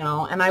 you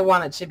know, and I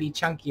want it to be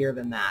chunkier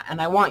than that.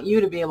 And I want you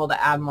to be able to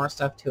add more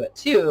stuff to it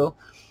too,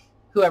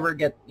 whoever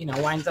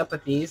winds up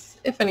with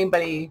these, if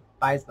anybody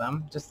buys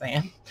them, just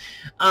saying.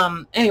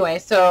 Anyway,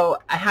 so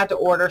I had to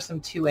order some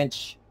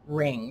 2-inch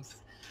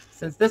rings,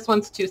 since this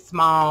one's too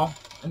small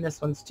and this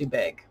one's too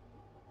big.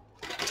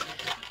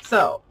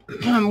 So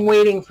I'm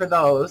waiting for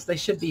those. They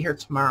should be here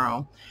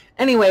tomorrow.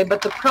 Anyway,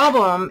 but the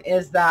problem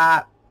is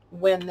that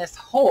when this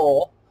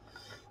hole,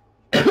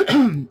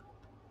 if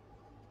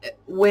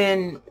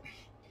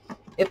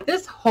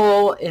this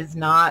hole is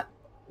not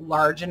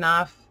large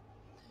enough,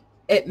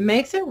 it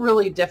makes it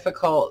really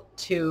difficult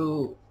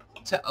to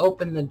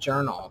open the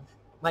journal.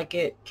 Like,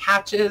 it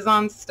catches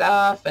on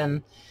stuff,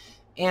 and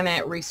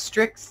it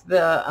restricts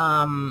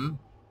the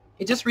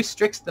it just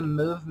restricts the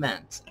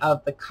movement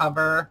of the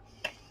cover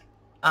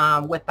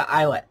with the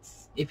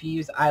eyelets, if you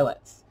use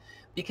eyelets,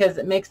 because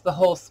it makes the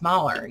hole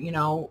smaller. You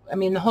know, I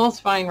mean, the hole's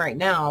fine right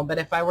now, but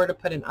if I were to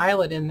put an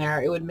eyelet in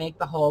there, it would make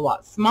the hole a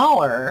lot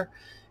smaller,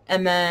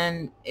 and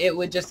then it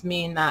would just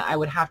mean that I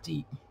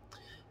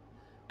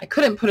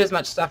couldn't put as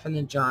much stuff in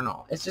the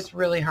journal. It's just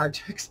really hard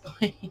to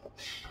explain.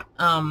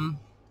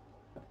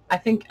 I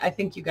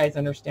think you guys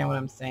understand what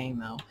I'm saying,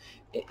 though.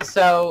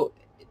 So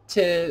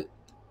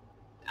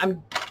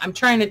I'm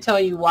trying to tell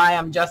you why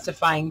I'm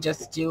justifying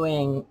just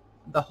doing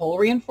the hole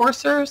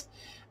reinforcers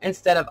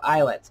instead of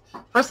eyelets.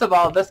 First of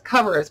all, this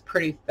cover is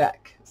pretty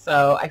thick,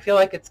 so I feel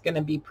like it's going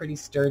to be pretty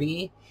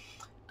sturdy.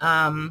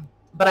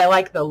 But I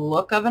like the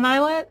look of an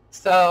eyelet,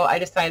 so I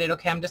decided,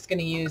 okay, I'm just going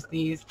to use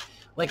these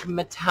like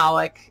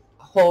metallic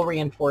hole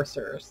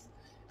reinforcers.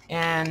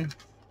 And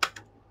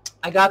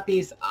I got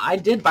these, I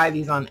did buy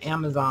these on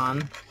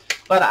Amazon,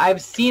 but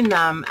I've seen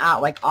them at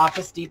like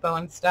Office Depot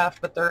and stuff,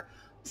 but they're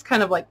just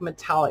kind of like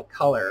metallic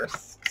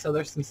colors. So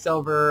there's some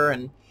silver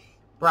and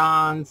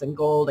bronze and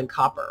gold and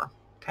copper.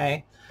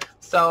 Okay,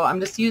 so I'm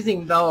just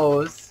using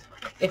those.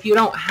 If you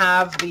don't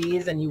have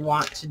these and you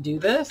want to do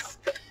this,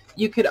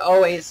 you could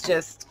always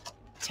just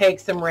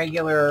take some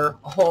regular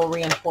hole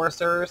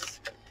reinforcers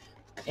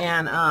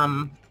and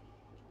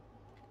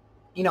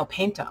you know,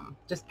 paint them.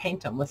 Just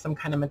paint them with some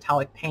kind of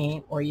metallic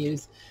paint, or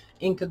use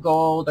Inca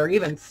Gold, or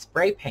even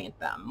spray paint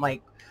them.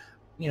 Like,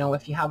 you know,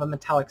 if you have a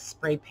metallic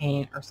spray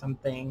paint or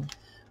something.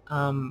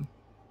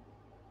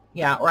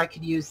 Yeah, or I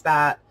could use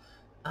that,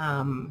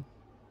 you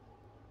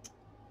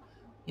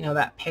know,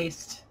 that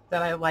paste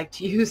that I like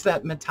to use,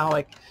 that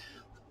metallic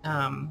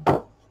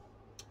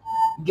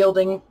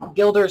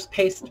gilder's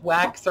paste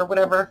wax or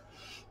whatever.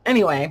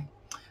 Anyway,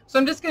 so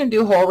I'm just going to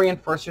do hole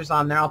reinforcers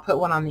on there. I'll put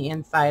one on the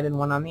inside and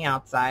one on the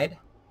outside.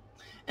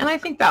 And I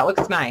think that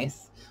looks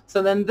nice.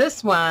 So then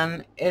this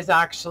one is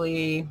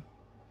actually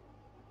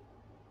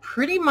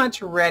pretty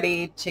much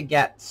ready to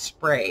get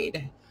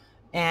sprayed.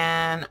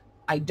 And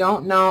I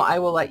don't know, I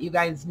will let you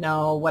guys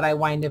know what I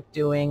wind up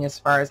doing as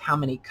far as how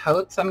many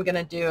coats I'm going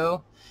to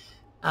do.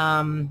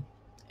 And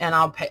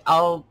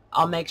I'll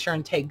make sure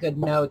and take good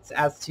notes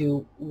as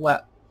to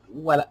what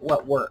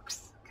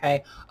works.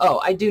 Okay.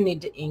 Oh, I do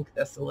need to ink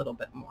this a little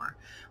bit more.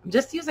 I'm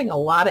just using a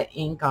lot of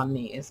ink on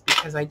these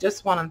because I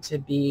just want them to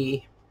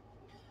be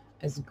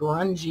as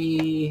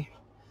grungy,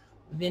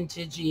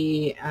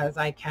 vintagey as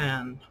I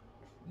can,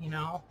 you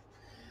know.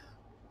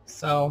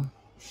 So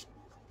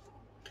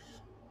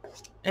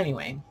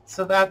anyway,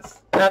 so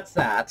that's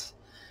that.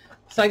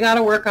 So I got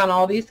to work on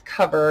all these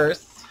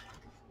covers,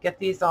 get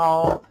these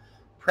all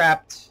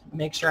prepped,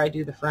 make sure I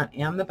do the front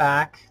and the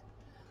back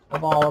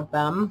of all of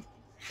them.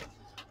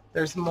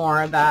 There's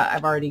more that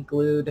I've already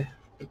glued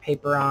the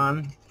paper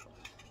on,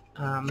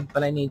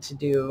 but I need to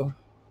do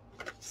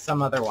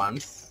some other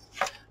ones.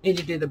 I need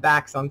to do the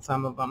backs on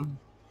some of them.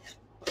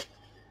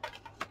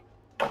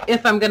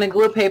 If I'm going to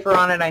glue paper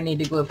on it, I need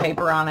to glue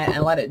paper on it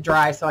and let it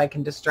dry so I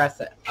can distress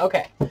it.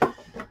 Okay.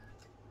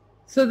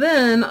 So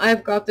then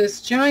I've got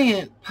this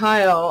giant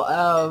pile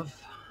of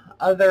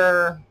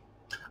other,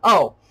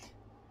 oh,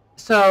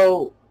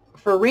 so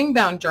for ring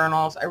bound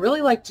journals, I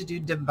really like to do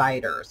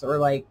dividers, or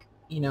like,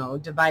 you know,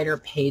 divider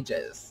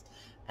pages.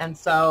 And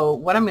so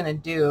what I'm going to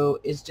do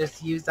is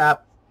just use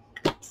up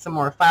some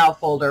more file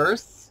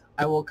folders.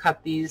 I will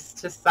cut these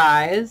to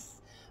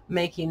size,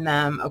 making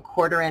them a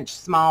 1/4 inch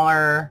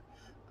smaller,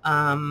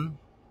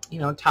 you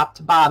know, top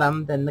to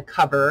bottom than the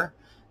cover,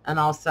 and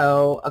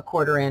also a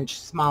 1/4 inch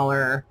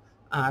smaller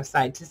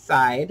side to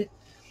side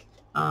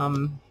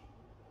to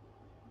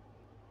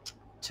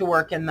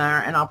work in there.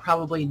 And I'll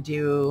probably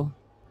do,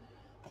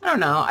 I don't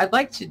know, I'd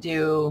like to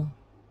do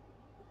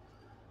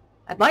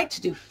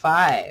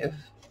 5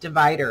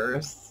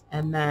 dividers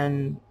and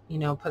then, you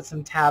know, put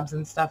some tabs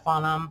and stuff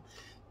on them,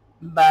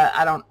 but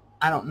I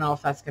don't know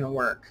if that's going to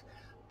work.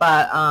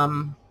 But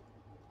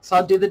so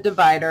I'll do the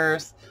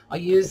dividers. I'll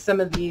use some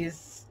of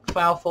these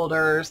file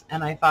folders,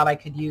 and I thought I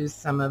could use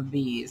some of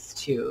these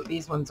too.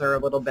 These ones are a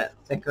little bit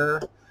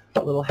thicker, a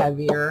little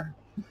heavier,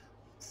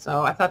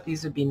 so I thought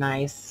these would be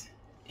nice.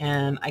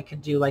 And I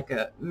could do like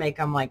make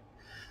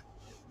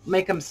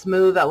them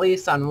smooth at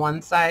least on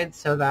one side,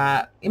 so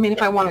that, I mean,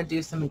 if I want to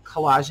do some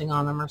collaging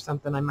on them or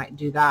something, I might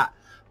do that.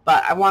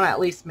 But I want to at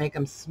least make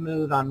them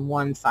smooth on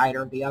one side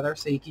or the other,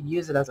 so you could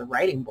use it as a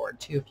writing board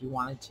too if you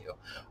wanted to.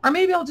 Or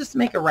maybe I'll just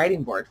make a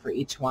writing board for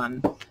each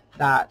one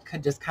that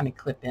could just kind of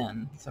clip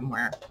in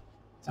somewhere.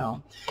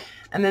 So,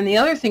 and then the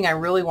other thing I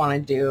really want to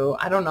do,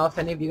 I don't know if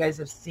any of you guys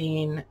have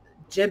seen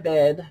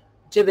Jibid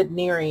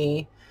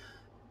Neri.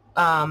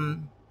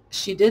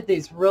 She did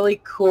these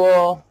really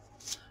cool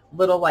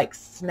little like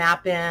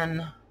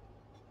snap-in,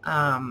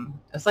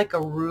 it's like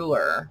a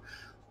ruler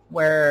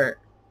where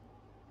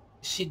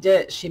she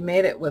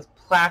made it with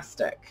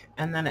plastic,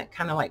 and then it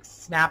kind of like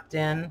snapped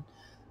in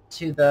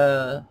to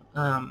the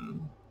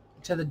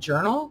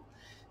journal.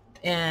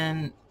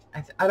 And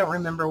I don't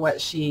remember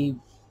what she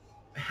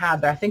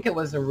had there. I think it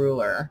was a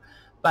ruler,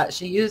 but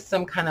she used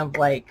some kind of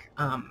like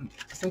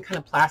some kind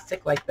of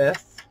plastic like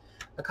this,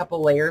 a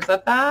couple layers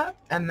of that,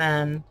 and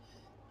then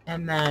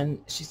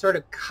she sort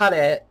of cut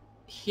it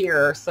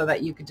here so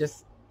that you could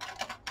just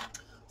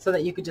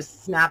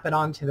snap it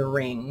onto the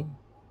ring,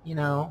 you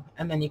know,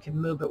 and then you can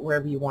move it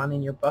wherever you want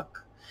in your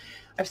book.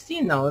 I've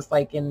seen those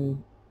like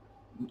in,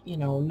 you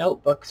know,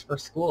 notebooks for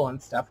school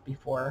and stuff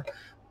before,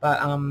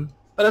 but I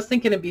was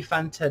thinking it'd be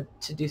fun to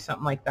do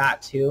something like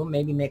that too.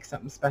 Maybe make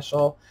something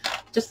special,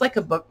 just like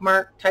a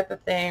bookmark type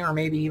of thing, or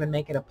maybe even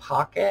make it a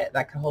pocket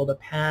that could hold a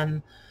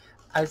pen.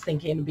 I was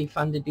thinking it'd be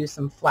fun to do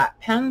some flat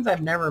pens.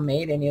 I've never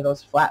made any of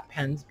those flat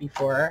pens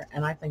before,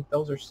 and I think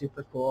those are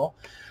super cool.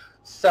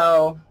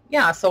 So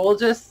yeah, so we'll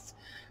just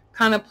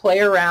kind of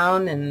play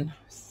around and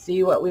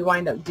see what we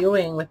wind up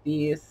doing with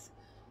these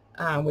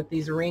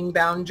ring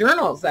bound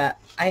journals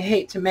that I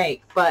hate to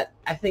make, but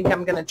I think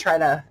I'm going to try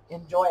to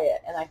enjoy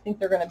it, and I think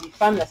they're going to be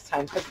fun this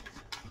time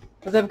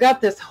because I've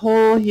got this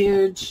whole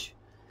huge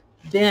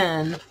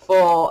bin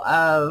full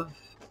of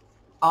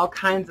all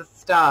kinds of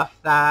stuff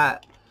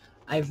that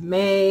I've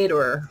made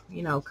or,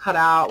 you know, cut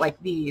out,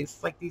 like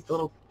these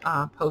little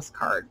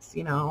postcards,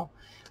 you know.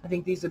 I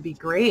think these would be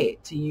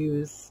great to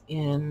use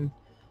in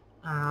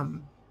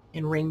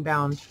ring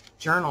bound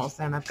journals,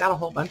 and I've got a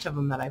whole bunch of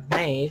them that I've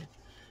made,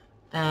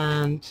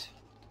 and,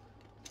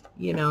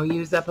 you know,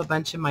 use up a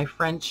bunch of my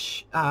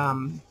French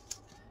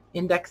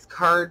index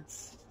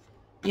cards,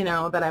 you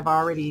know, that I've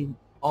already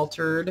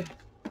altered,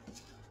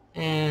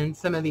 and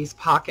some of these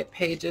pocket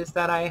pages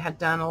that I had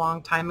done a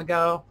long time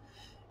ago.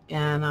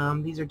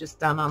 And these are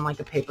just done on like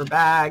a paper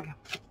bag.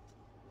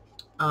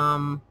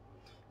 I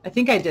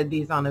think I did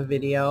these on a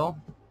video.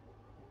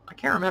 I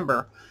can't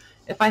remember.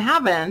 If I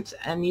haven't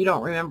and you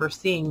don't remember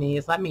seeing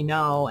these, let me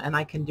know and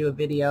I can do a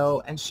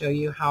video and show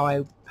you how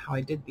I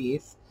did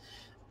these.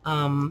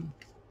 Yeah,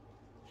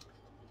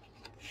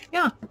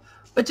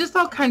 but just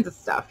all kinds of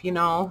stuff, you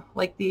know,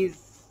 like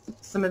these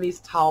some of these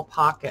tall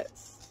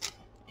pockets.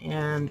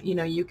 And, you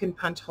know, you can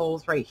punch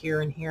holes right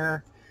here and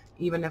here.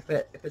 Even if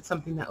it's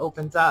something that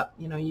opens up,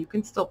 you know, you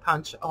can still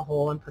punch a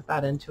hole and put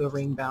that into a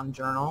ring-bound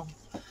journal.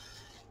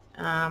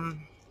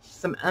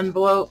 Some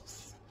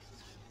envelopes.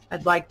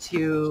 I'd like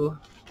to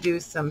do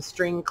some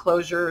string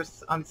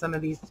closures on some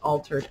of these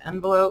altered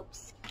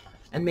envelopes,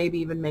 and maybe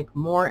even make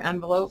more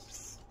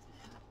envelopes.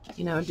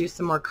 You know, do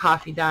some more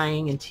coffee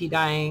dyeing and tea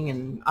dyeing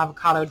and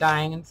avocado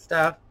dyeing and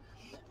stuff.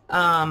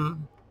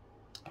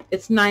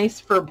 It's nice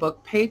for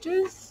book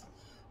pages,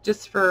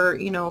 just for,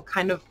 you know,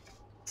 kind of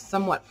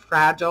somewhat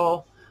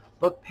fragile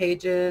book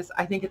pages.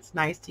 I think it's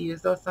nice to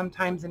use those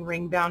sometimes in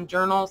ring bound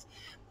journals.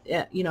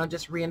 You know,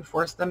 just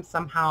reinforce them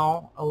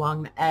somehow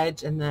along the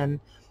edge, and then,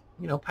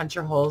 you know, punch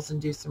your holes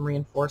and do some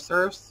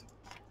reinforcers.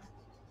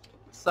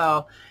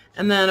 So,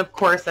 and then of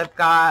course I've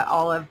got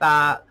all of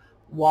that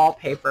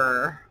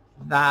wallpaper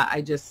that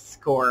I just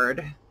scored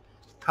a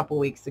couple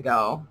weeks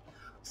ago.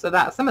 So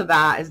that some of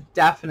that is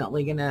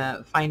definitely going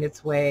to find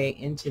its way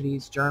into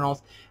these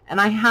journals.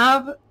 And I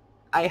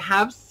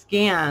have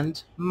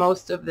scanned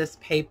most of this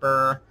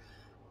paper,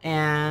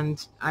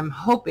 and I'm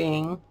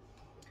hoping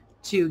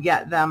to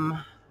get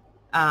them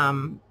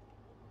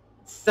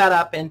set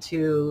up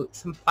into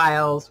some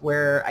files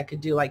where I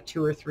could do like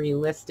 2 or 3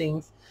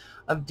 listings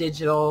of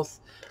digitals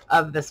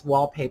of this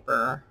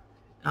wallpaper,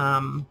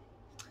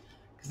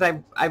 because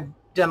I've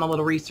done a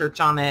little research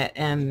on it,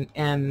 and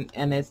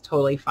it's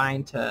totally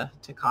fine to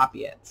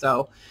copy it.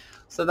 So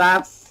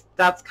that's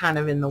kind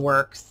of in the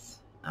works.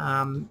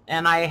 And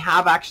I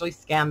have actually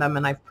scanned them,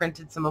 and I've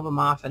printed some of them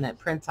off, and it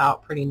prints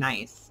out pretty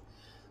nice.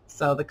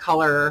 So the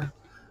color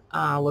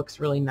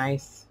looks really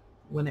nice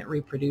when it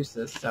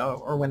reproduces,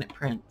 so, or when it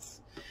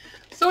prints.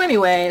 So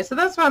anyway, so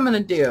that's what I'm going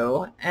to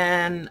do.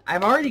 And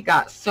I've already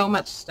got so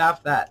much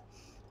stuff that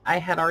I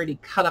had already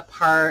cut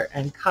apart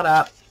and cut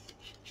up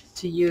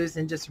to use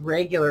in just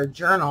regular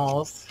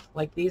journals.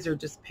 Like these are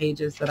just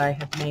pages that I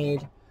have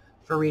made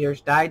for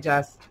Reader's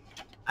Digest.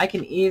 I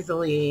can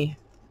easily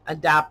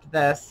adapt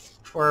this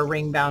for a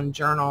ring bound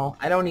journal.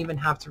 I don't even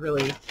have to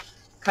really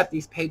cut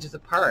these pages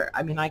apart.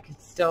 I mean, I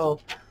could still,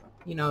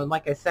 you know,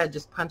 like I said,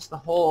 just punch the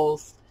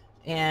holes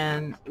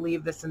and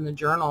leave this in the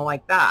journal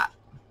like that,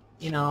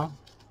 you know.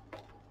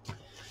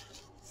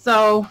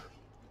 So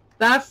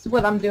that's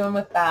what I'm doing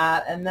with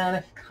that. And then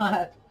I've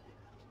got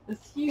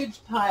this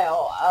huge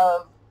pile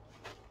of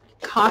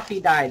coffee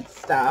dyed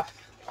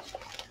stuff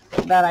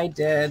that I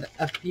did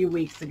a few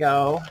weeks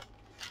ago.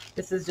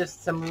 This is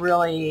just some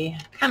really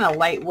kind of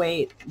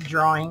lightweight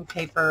drawing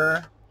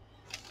paper,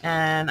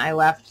 and I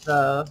left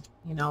the,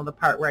 you know, the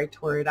part where I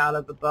tore it out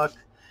of the book,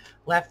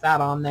 left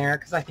that on there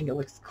because I think it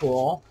looks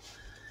cool.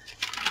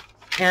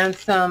 And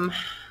some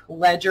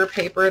ledger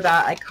paper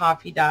that I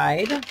coffee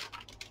dyed.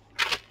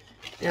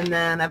 And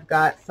then I've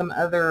got some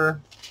other,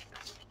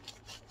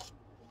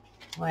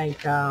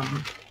 like,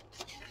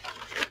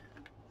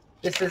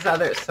 this is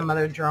some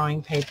other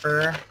drawing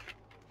paper.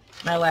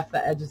 And I left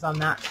the edges on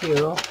that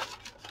too.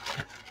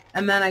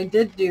 And then I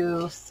did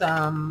do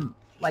some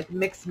like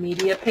mixed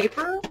media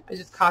paper. I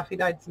just coffee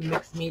dyed some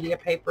mixed media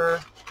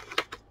paper.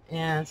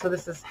 And so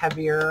this is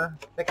heavier,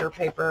 thicker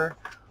paper.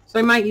 So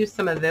I might use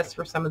some of this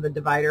for some of the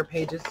divider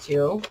pages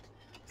too,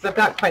 because I've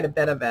got quite a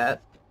bit of it.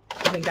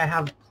 I think I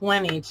have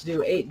plenty to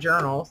do 8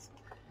 journals.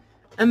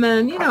 And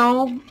then, you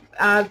know,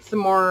 add some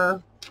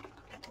more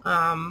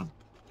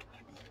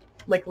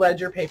like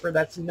ledger paper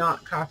that's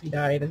not coffee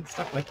dyed and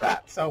stuff like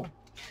that. So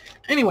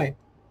anyway,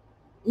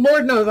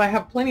 Lord knows I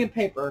have plenty of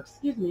paper.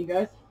 Excuse me, you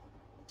guys.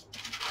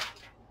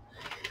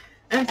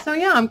 And so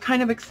yeah, I'm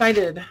kind of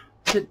excited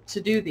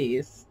to do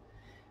these.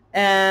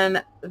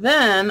 And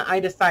then I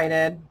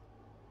decided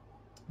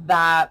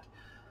that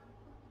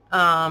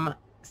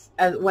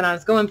when I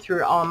was going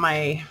through all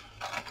my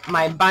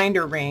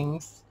binder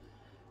rings,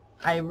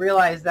 I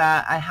realized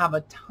that I have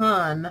a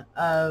ton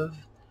of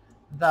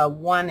the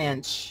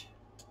 1-inch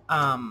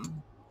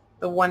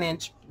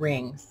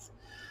rings,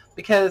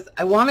 because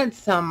I wanted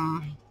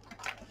some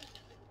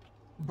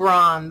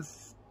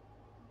bronze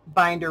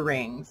binder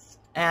rings,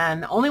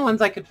 and the only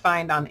ones I could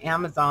find on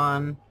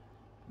Amazon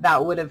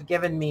that would have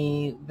given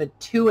me the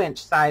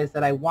 2-inch size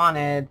that I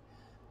wanted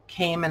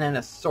came in an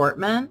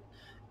assortment.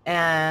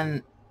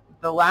 And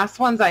the last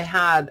ones I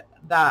had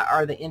that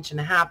are the 1.5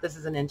 inch, this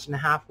is an 1.5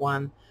 inch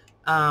one.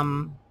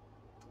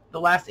 The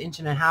last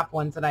 1.5 inch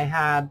ones that I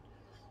had,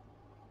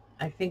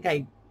 I think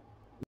I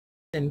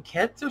in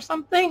kits or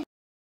something.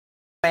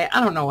 I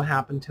don't know what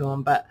happened to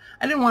them, but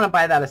I didn't want to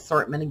buy that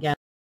assortment again.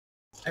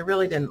 I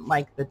really didn't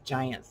like the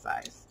giant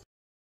size.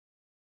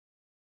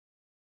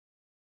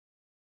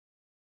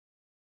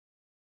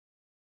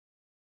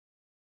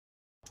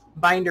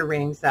 Binder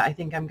rings that I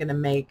think I'm going to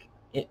make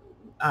it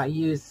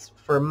use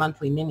for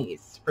monthly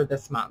minis for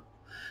this month.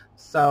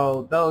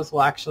 So those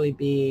will actually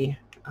be,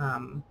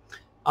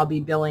 I'll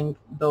be billing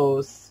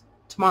those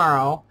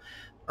tomorrow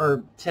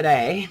or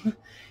today,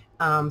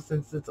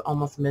 since it's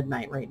almost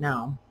midnight right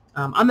now.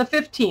 On the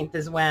 15th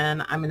is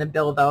when I'm going to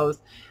bill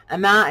those,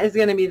 and that is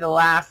going to be the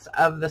last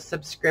of the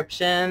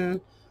subscription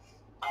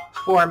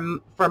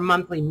for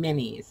monthly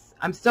minis.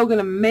 I'm still going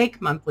to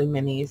make monthly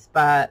minis,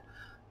 but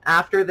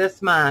after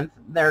this month,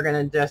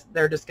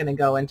 they're just going to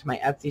go into my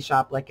Etsy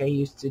shop like I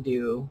used to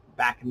do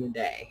back in the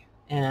day,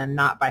 and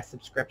not by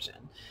subscription.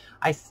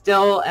 I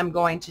still am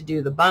going to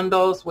do the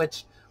bundles,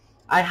 which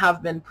I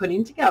have been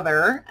putting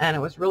together, and it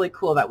was really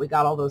cool that we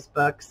got all those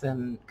books,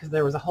 and because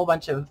there was a whole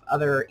bunch of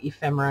other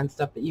ephemera and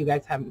stuff that you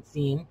guys haven't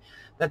seen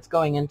that's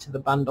going into the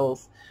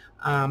bundles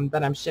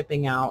that I'm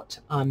shipping out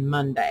on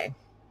Monday.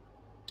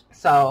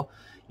 So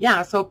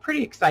yeah, so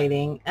pretty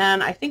exciting.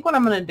 And I think what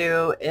I'm going to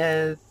do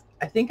is,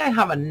 I think I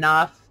have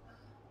enough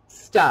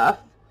stuff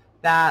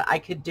that I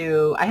could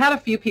do. I had a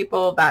few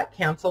people that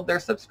canceled their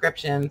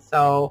subscription,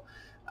 so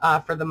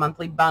for the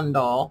monthly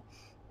bundle,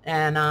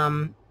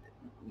 and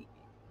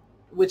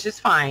which is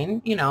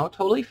fine, you know,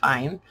 totally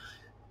fine.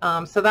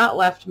 So that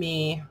left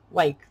me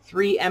like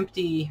 3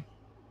 empty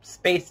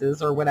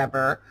spaces or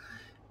whatever.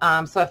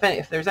 So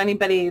if there's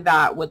anybody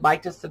that would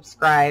like to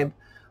subscribe,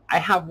 I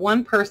have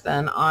one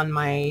person on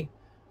my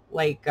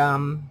like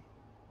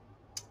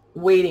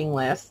waiting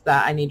list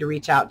that I need to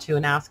reach out to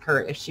and ask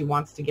her if she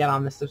wants to get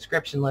on the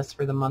subscription list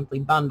for the monthly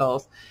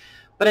bundles.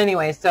 But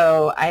anyway,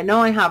 so I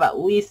know I have at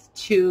least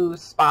 2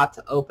 spots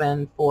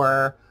open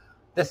for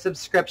the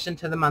subscription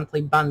to the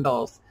monthly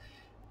bundles.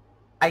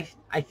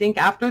 I think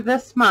after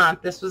this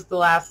month, this was the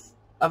last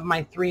of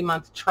my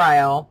 3-month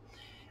trial,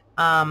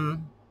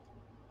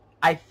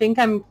 I think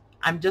I'm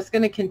just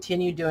going to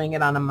continue doing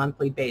it on a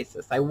monthly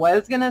basis. I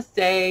was going to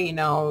say, you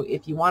know,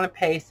 if you want to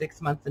pay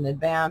 6 months in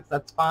advance,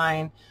 that's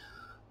fine.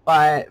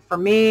 But for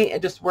me,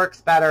 it just works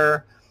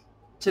better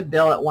to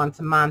bill it once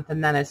a month,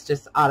 and then it's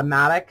just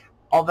automatic.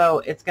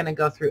 Although it's going to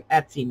go through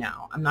Etsy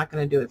now. I'm not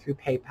going to do it through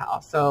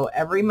PayPal. So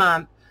every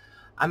month,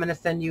 I'm going to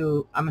send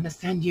you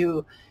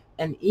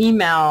an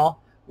email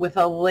with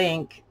a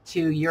link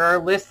to your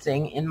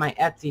listing in my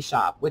Etsy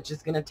shop, which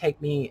is going to take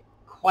me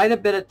quite a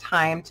bit of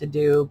time to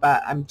do,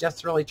 but I'm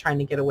just really trying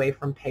to get away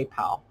from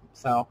PayPal.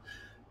 So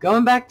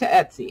going back to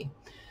Etsy.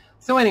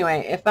 So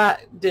anyway, if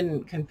that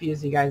didn't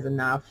confuse you guys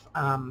enough,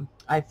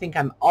 I think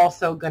I'm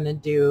also going to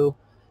do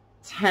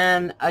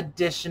 10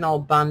 additional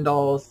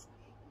bundles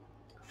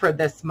for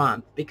this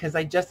month because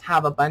I just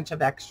have a bunch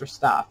of extra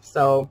stuff.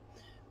 So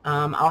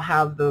I'll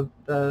have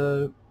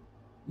the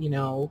you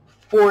know,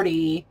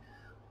 40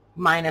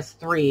 minus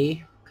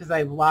 3, because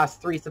I've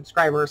lost 3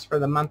 subscribers for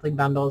the monthly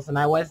bundles, and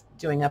I was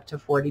doing up to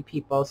 40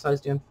 people, so I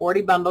was doing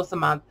 40 bundles a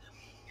month.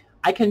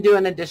 I can do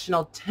an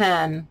additional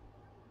 10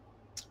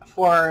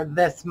 for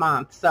this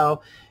month.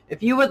 So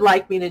if you would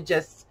like me to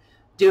just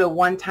do a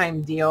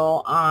one-time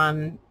deal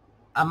on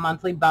a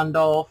monthly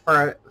bundle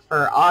for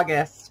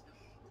August,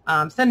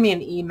 send me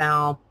an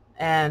email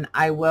and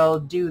I will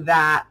do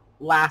that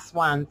last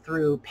one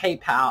through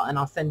PayPal, and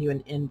I'll send you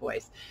an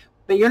invoice.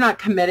 But you're not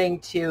committing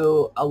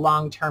to a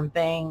long-term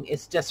thing.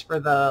 It's just for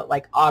the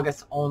like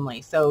August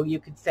only. So you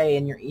could say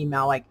in your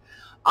email like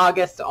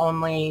August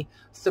only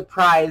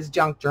surprise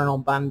junk journal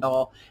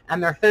bundle,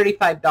 and they're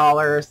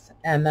 $35,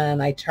 and then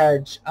I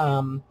charge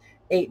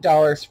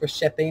 $8 for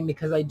shipping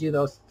because I do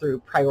those through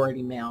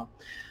priority mail.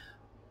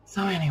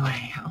 So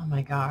anyway, oh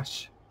my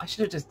gosh, I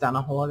should have just done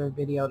a whole other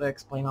video to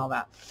explain all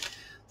that.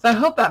 So I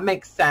hope that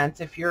makes sense.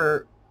 If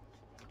you're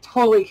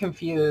totally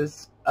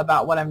confused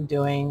about what I'm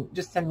doing,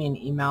 just send me an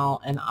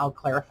email and I'll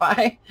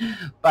clarify.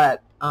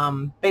 But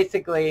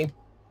basically,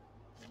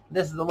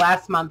 this is the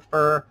last month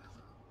for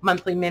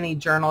monthly mini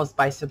journals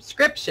by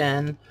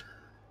subscription.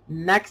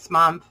 Next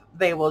month,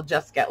 they will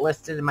just get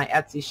listed in my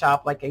Etsy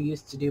shop like I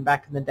used to do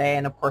back in the day.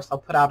 And of course, I'll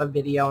put out a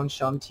video and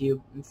show them to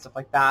you and stuff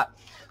like that,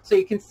 so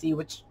you can see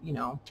which, you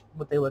know,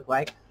 what they look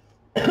like.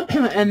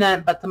 And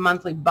then, but the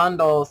monthly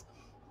bundles,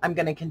 I'm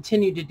going to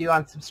continue to do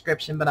on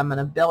subscription, but I'm going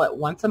to bill it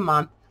once a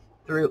month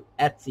through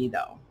Etsy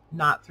though,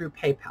 not through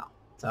PayPal.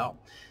 So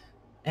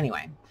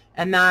anyway,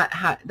 and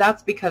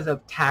that's because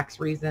of tax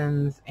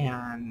reasons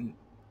and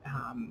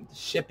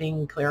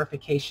shipping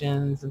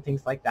clarifications and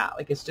things like that.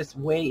 Like, it's just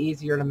way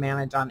easier to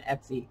manage on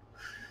Etsy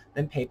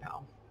than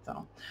PayPal.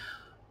 So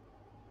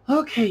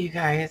okay, you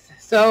guys,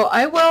 so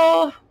I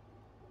will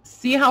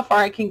see how far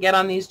I can get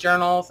on these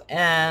journals,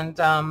 and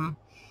I'm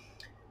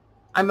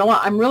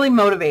really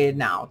motivated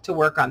now to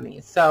work on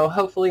these. So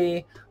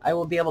hopefully I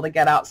will be able to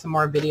get out some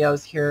more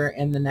videos here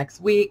in the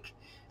next week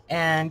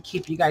and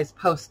keep you guys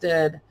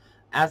posted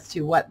as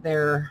to what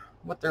they're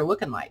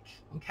looking like.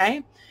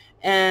 Okay,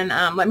 and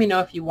let me know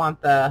if you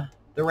want the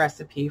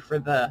recipe for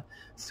the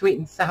sweet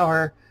and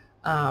sour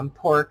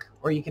pork,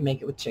 or you can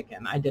make it with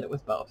chicken. I did it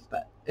with both,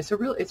 but it's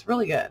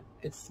really good.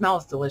 It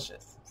smells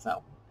delicious.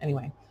 So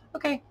anyway,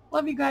 okay,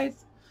 love you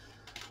guys.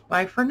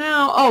 Bye for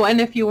now. Oh,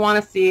 and if you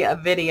want to see a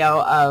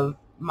video of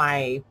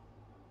my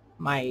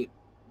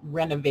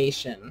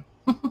renovation,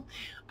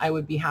 I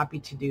would be happy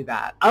to do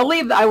that.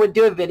 I would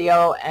do a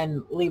video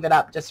and leave it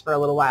up just for a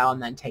little while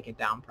and then take it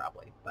down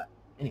probably. But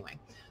anyway,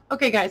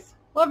 okay guys,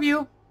 love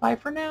you. Bye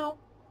for now.